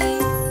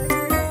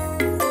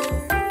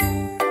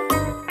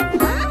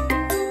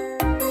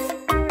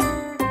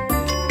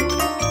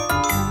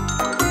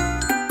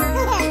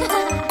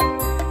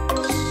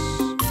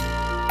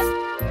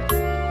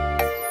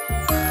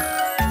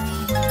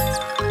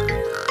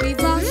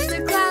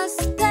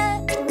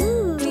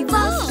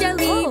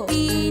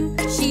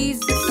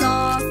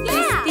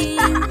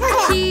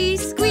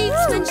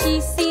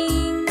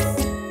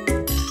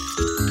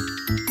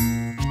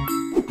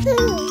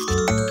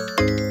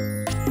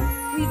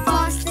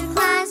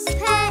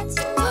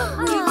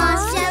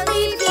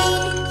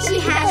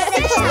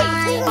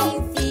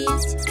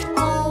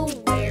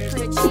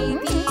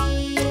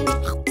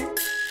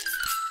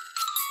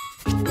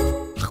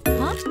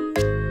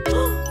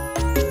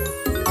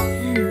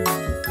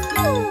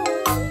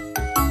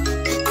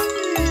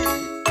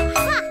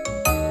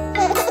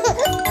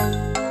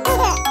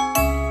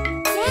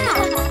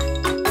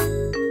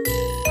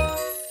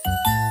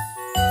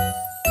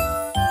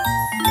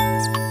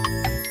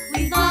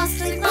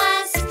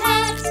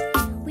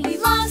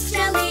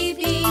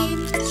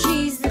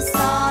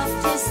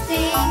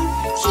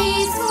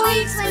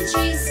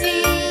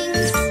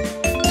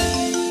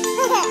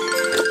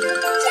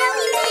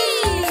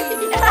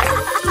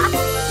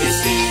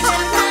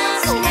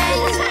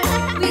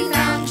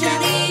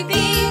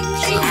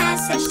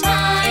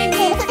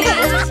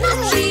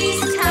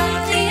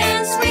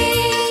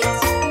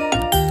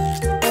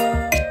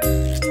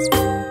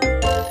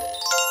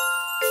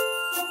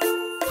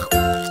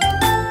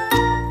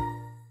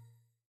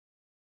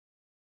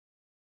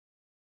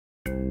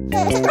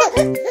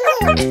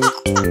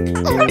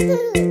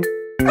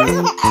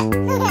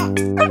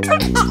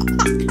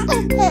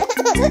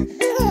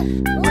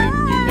 When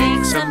you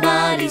make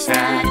somebody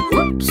sad,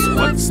 whoops,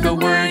 what's the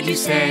word you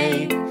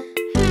say?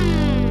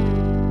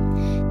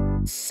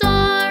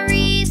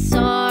 Sorry,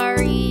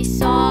 sorry,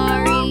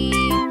 sorry.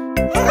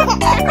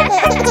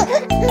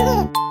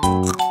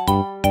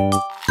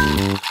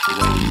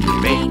 When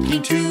you're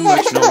making too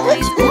much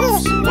noise,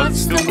 whoops,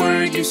 what's the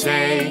word you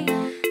say?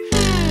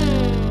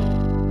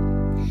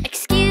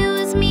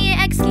 Excuse me,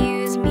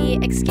 excuse me,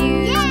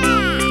 excuse me.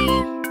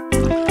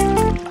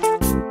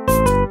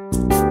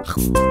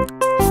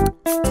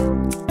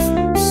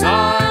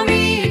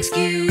 Sorry,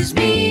 excuse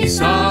me,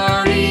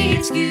 sorry,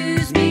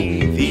 excuse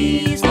me.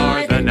 These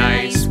are the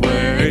nice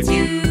words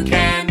you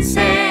can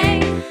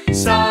say.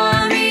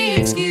 Sorry,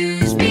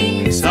 excuse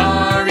me,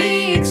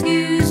 sorry,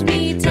 excuse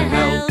me, to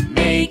help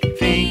make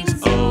things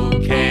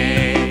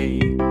okay.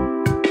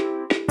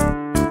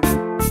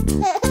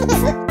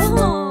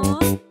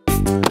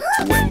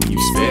 When you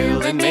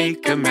spill and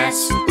make a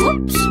mess,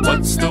 oops,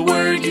 what's the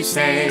word you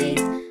say?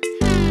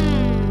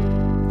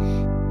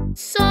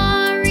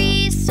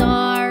 Sorry,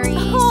 sorry,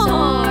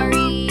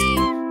 sorry.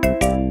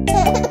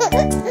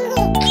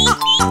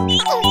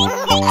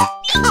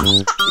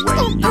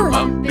 When you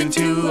bump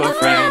into a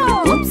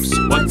friend, oops,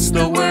 what's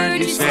the word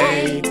you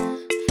say?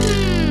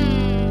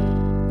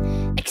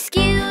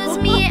 Excuse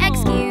me,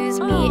 excuse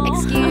me,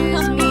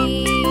 excuse me.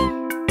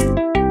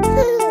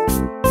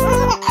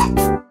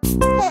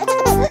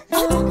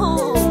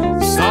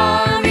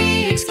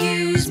 Sorry,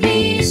 excuse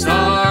me,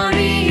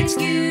 sorry,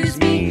 excuse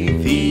me.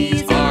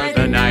 These are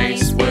the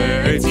nice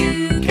words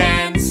you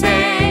can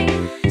say.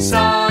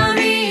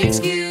 Sorry,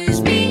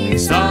 excuse me,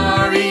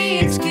 sorry,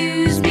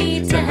 excuse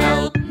me, to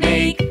help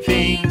make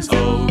things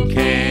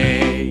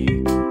okay.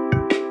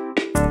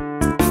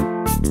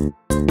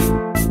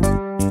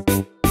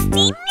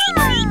 When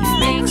you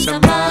make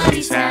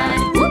somebody sad,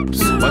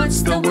 whoops,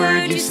 what's the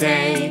word you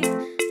say?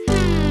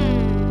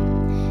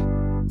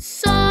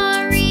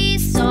 Sorry,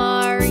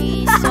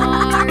 sorry,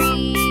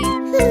 sorry.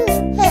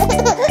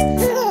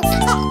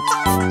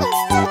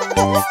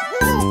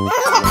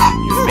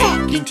 You're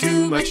making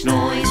too much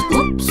noise,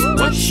 whoops,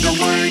 what's the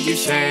word you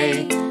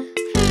say?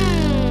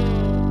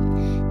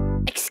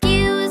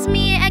 Excuse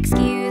me,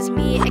 excuse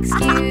me,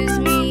 excuse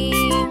me.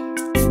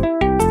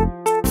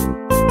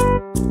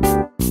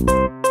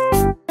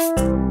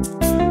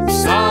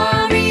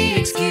 Sorry,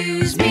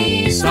 excuse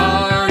me,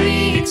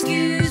 sorry,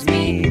 excuse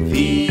me.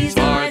 These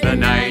are the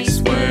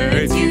nice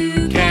words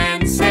you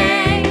can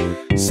say.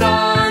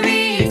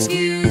 Sorry,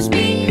 excuse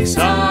me,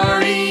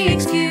 sorry,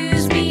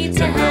 excuse me,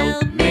 to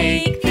help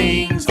make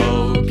things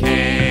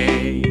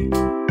okay.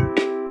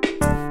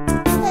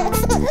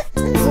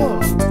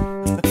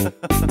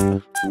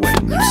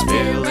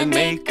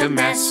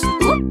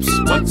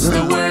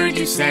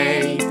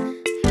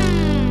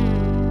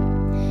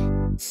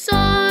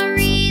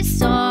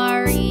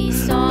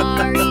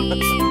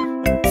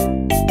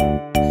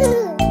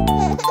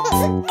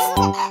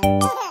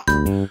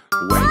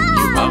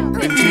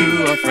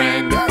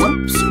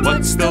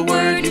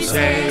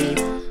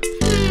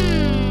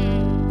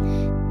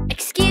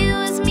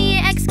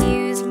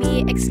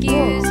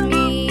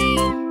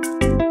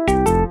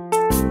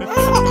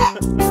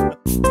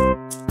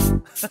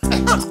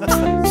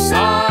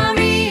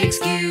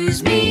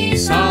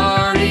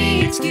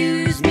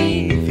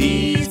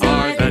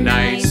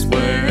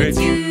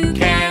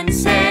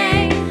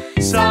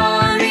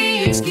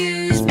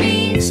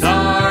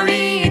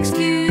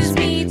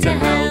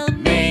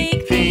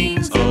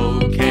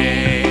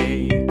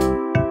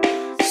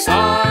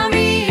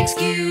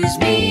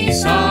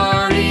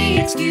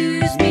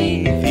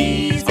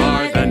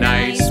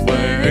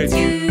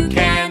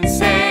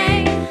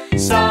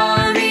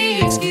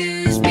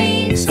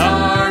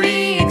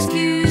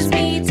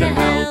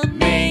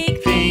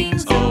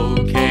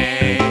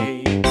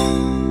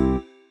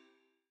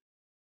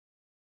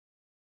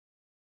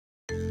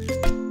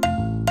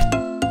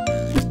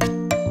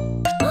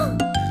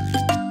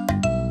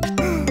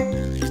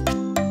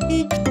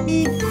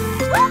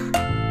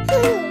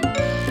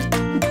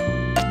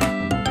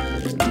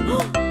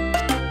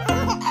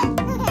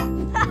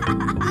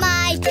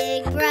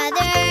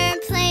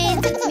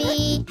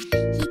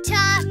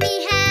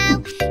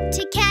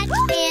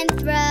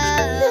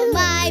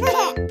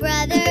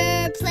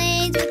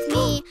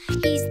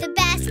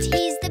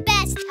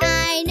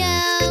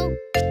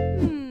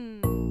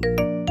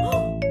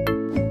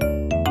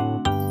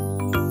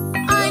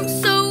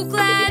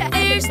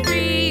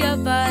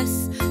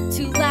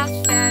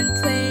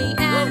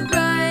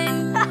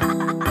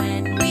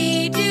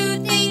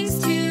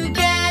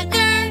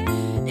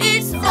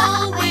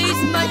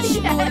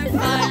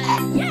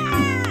 fun.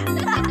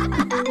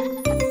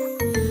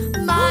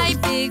 My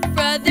big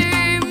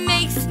brother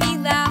makes me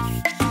laugh,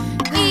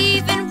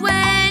 even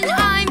when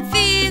I'm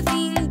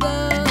feeling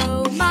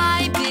low.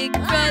 My big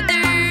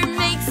brother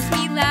makes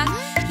me laugh.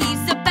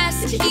 He's the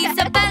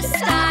best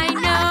I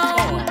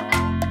know.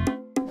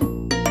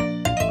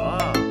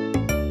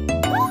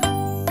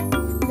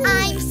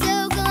 I'm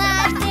so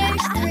glad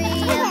there's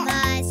three of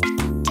us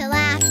to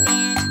laugh,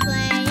 dance,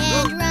 play,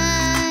 and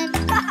run.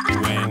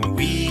 When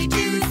we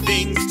do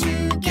things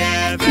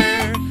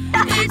together,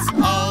 it's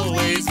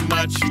always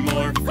much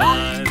more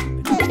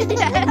fun.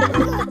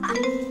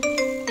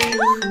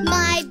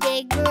 My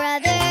big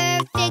brother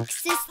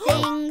fixes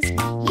things.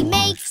 He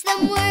makes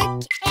them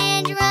work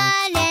and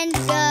run and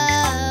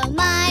go.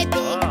 My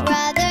big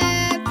brother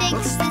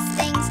fixes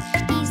things.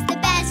 He's the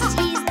best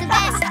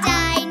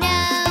I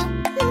know.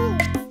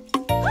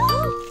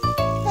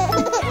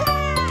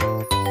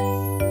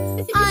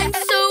 I'm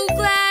so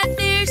glad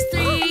there's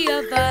three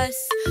of us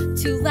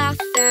to laugh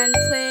and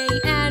play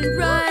and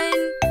run.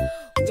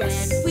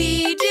 When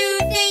we do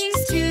things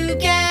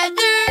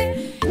together,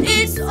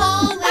 it's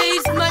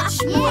always much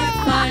more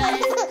fun.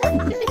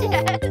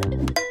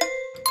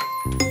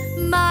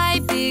 My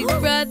big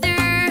brother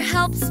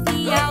helps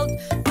me out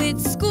with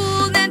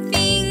school and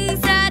things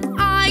that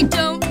I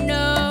don't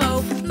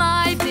know.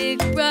 My big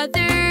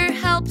brother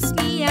helps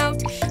me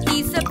out.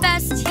 He's the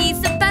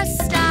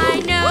best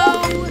I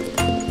know.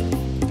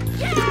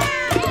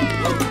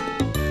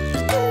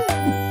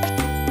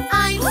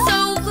 I'm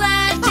so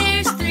glad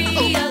there's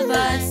three of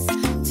us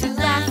to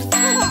laugh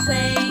and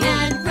play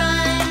and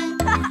run.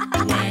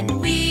 When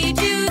we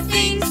do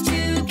things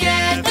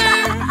together,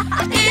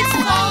 it's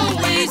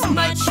always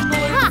much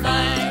more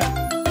fun.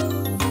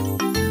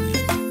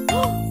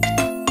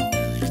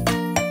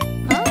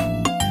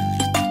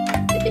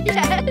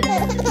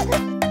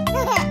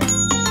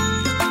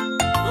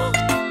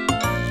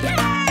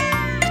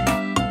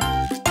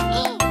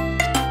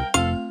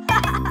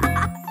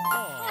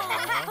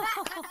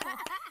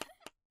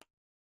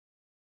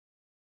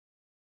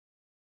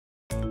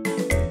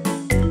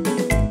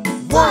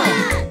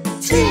 One,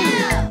 two,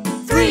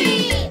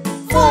 three,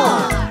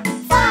 4,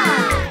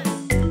 5.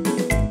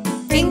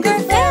 Finger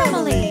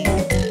family.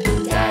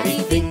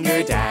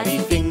 Daddy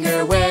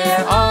finger, where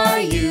are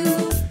you?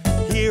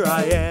 Here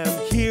I am,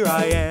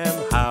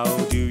 how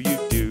do you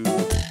do?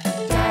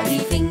 Daddy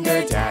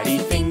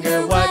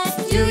finger, what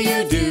do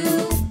you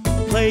do?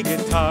 Play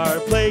guitar,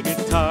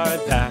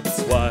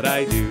 that's what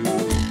I do.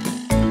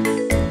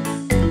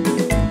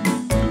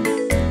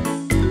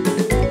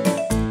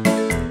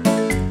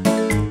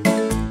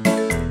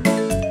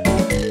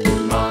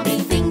 Mommy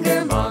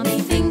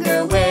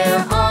finger,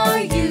 where are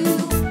you?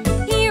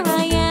 Here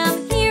I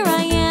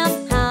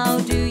am, how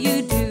do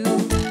you do?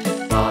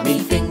 Mommy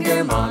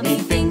finger,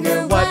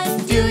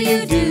 what do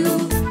you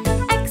do?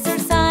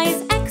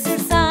 Exercise,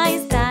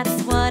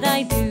 that's what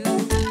I do.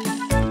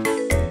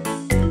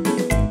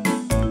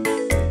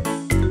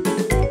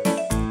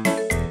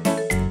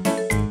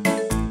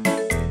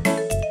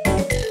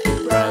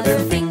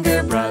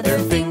 Brother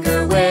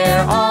finger, where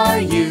are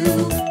you?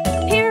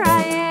 Here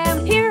I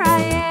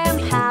am,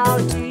 how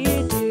do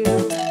you do?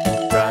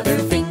 Brother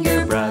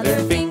finger,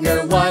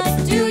 what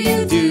do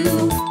you do?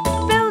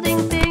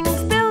 Building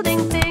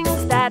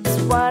things, that's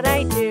what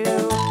I do.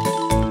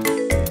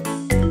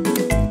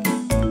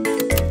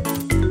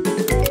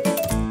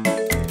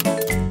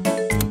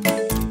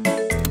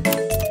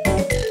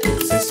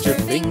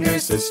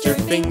 Sister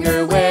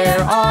finger, where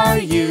are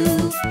you?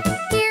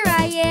 Here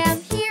I am,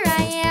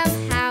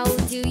 how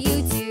do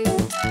you do?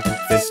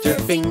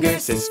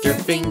 Sister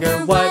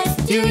finger, what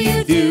do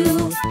you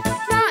do?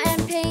 Draw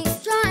and paint,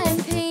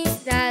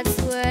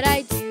 that's what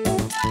I do.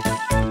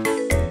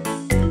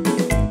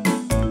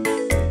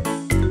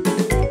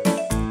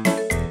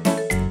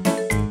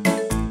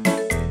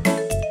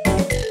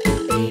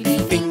 Baby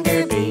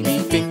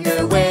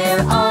finger, where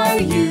are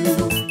you?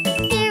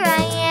 Here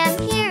I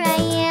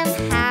am,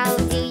 how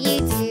do you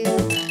do?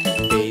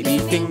 Baby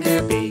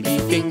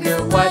finger,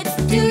 what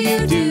do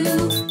you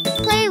do?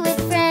 Play with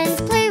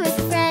friends,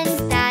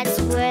 that's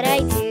what I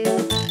do.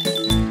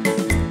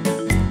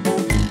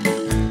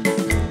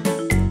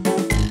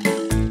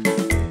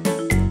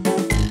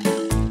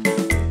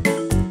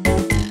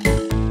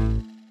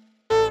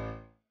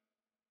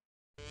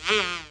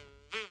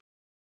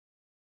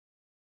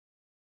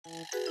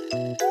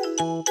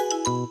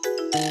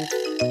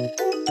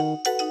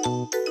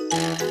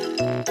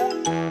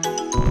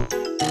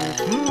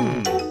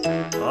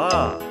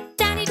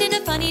 Daddy did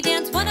a funny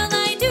dance, what'll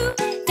I do?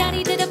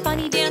 Daddy did a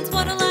funny dance,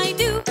 what'll I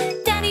do?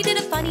 Daddy did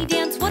a funny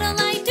dance, what'll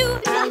I do?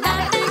 I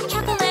laugh and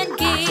chuckle and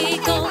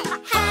giggle.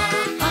 Ha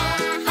ha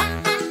ha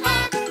ha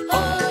ha.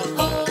 Ho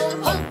ho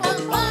ho ho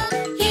ho.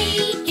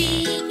 Hee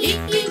hee hee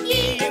hee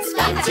hee. It's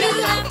fun to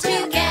laugh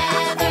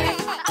together.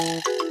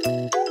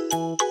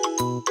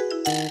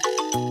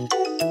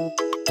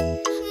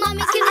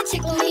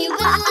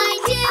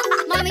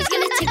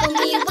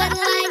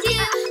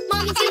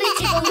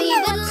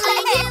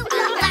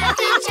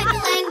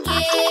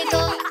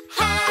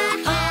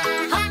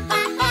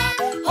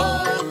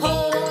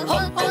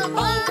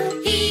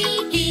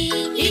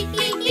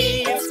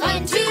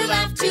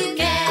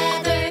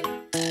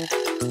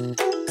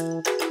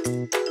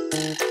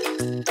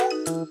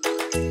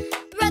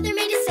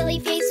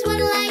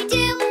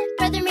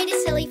 made a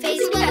silly face.